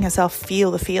letting herself feel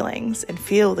the feelings and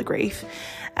feel the grief.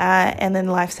 And then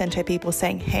life sent her people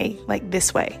saying, hey, like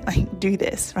this way, like do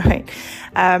this, right?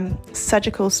 Such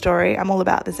a cool story. I'm all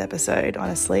about this episode,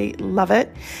 honestly. Love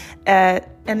it. My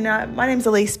name's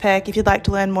Elise Peck. If you'd like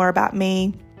to learn more about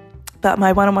me, about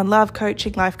my one-on-one love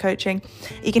coaching, life coaching,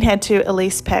 you can head to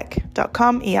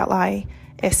elisepeck.com, ELISEPECK.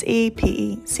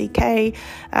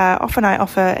 Often I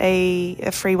offer a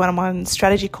free one-on-one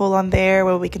strategy call on there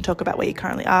where we can talk about where you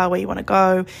currently are, where you want to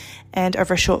go, and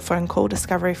over a short phone call,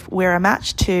 discover if we're a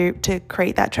match to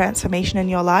create that transformation in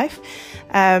your life.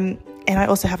 And I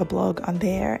also have a blog on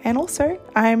there. And also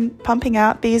I'm pumping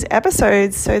out these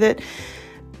episodes so that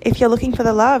if you're looking for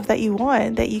the love that you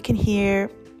want, that you can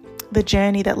hear the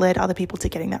journey that led other people to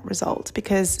getting that result,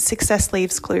 because success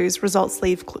leaves clues, results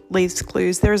leaves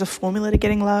clues. There is a formula to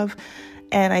getting love.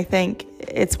 And I think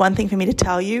it's one thing for me to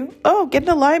tell you, oh, get in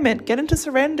alignment, get into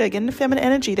surrender, get into feminine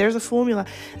energy. There's a formula.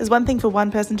 There's one thing for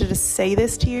one person to just say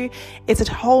this to you. It's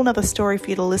a whole nother story for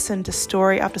you to listen to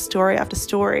story after story after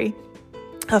story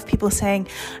of people saying,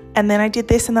 and then I did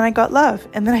this and then I got love.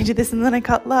 And then I did this and then I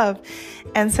got love.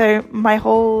 And so my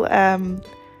whole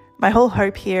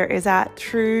hope here is that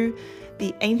through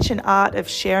the ancient art of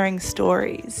sharing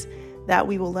stories, that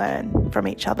we will learn from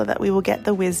each other, that we will get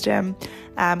the wisdom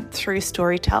through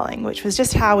storytelling, which was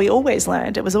just how we always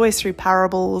learned. It was always through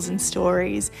parables and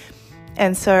stories.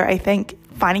 And so I think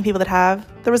finding people that have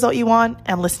the result you want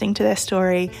and listening to their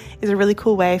story is a really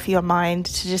cool way for your mind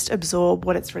to just absorb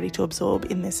what it's ready to absorb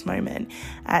in this moment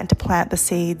and to plant the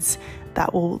seeds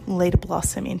that will later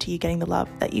blossom into you getting the love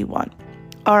that you want.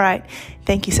 All right.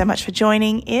 Thank you so much for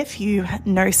joining. If you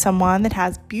know someone that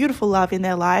has beautiful love in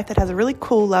their life, that has a really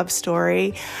cool love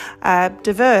story,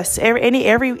 diverse,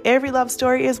 every love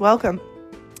story is welcome.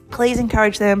 Please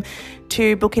encourage them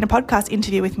to book in a podcast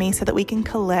interview with me so that we can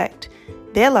collect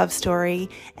their love story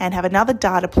and have another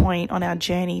data point on our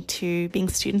journey to being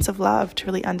students of love, to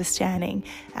really understanding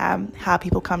how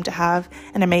people come to have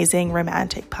an amazing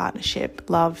romantic partnership,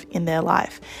 love in their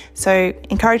life. So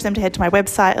encourage them to head to my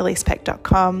website,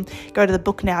 elisepeck.com, go to the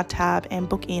Book Now tab and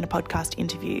book in a podcast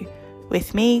interview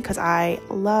with me, because I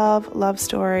love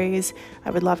stories.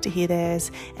 I would love to hear theirs,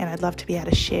 and I'd love to be able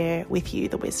to share with you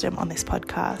the wisdom on this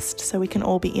podcast so we can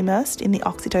all be immersed in the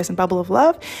oxytocin bubble of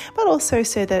love, but also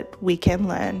so that we can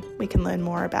learn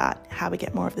more about how we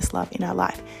get more of this love in our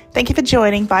life. Thank you for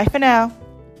joining. Bye for now.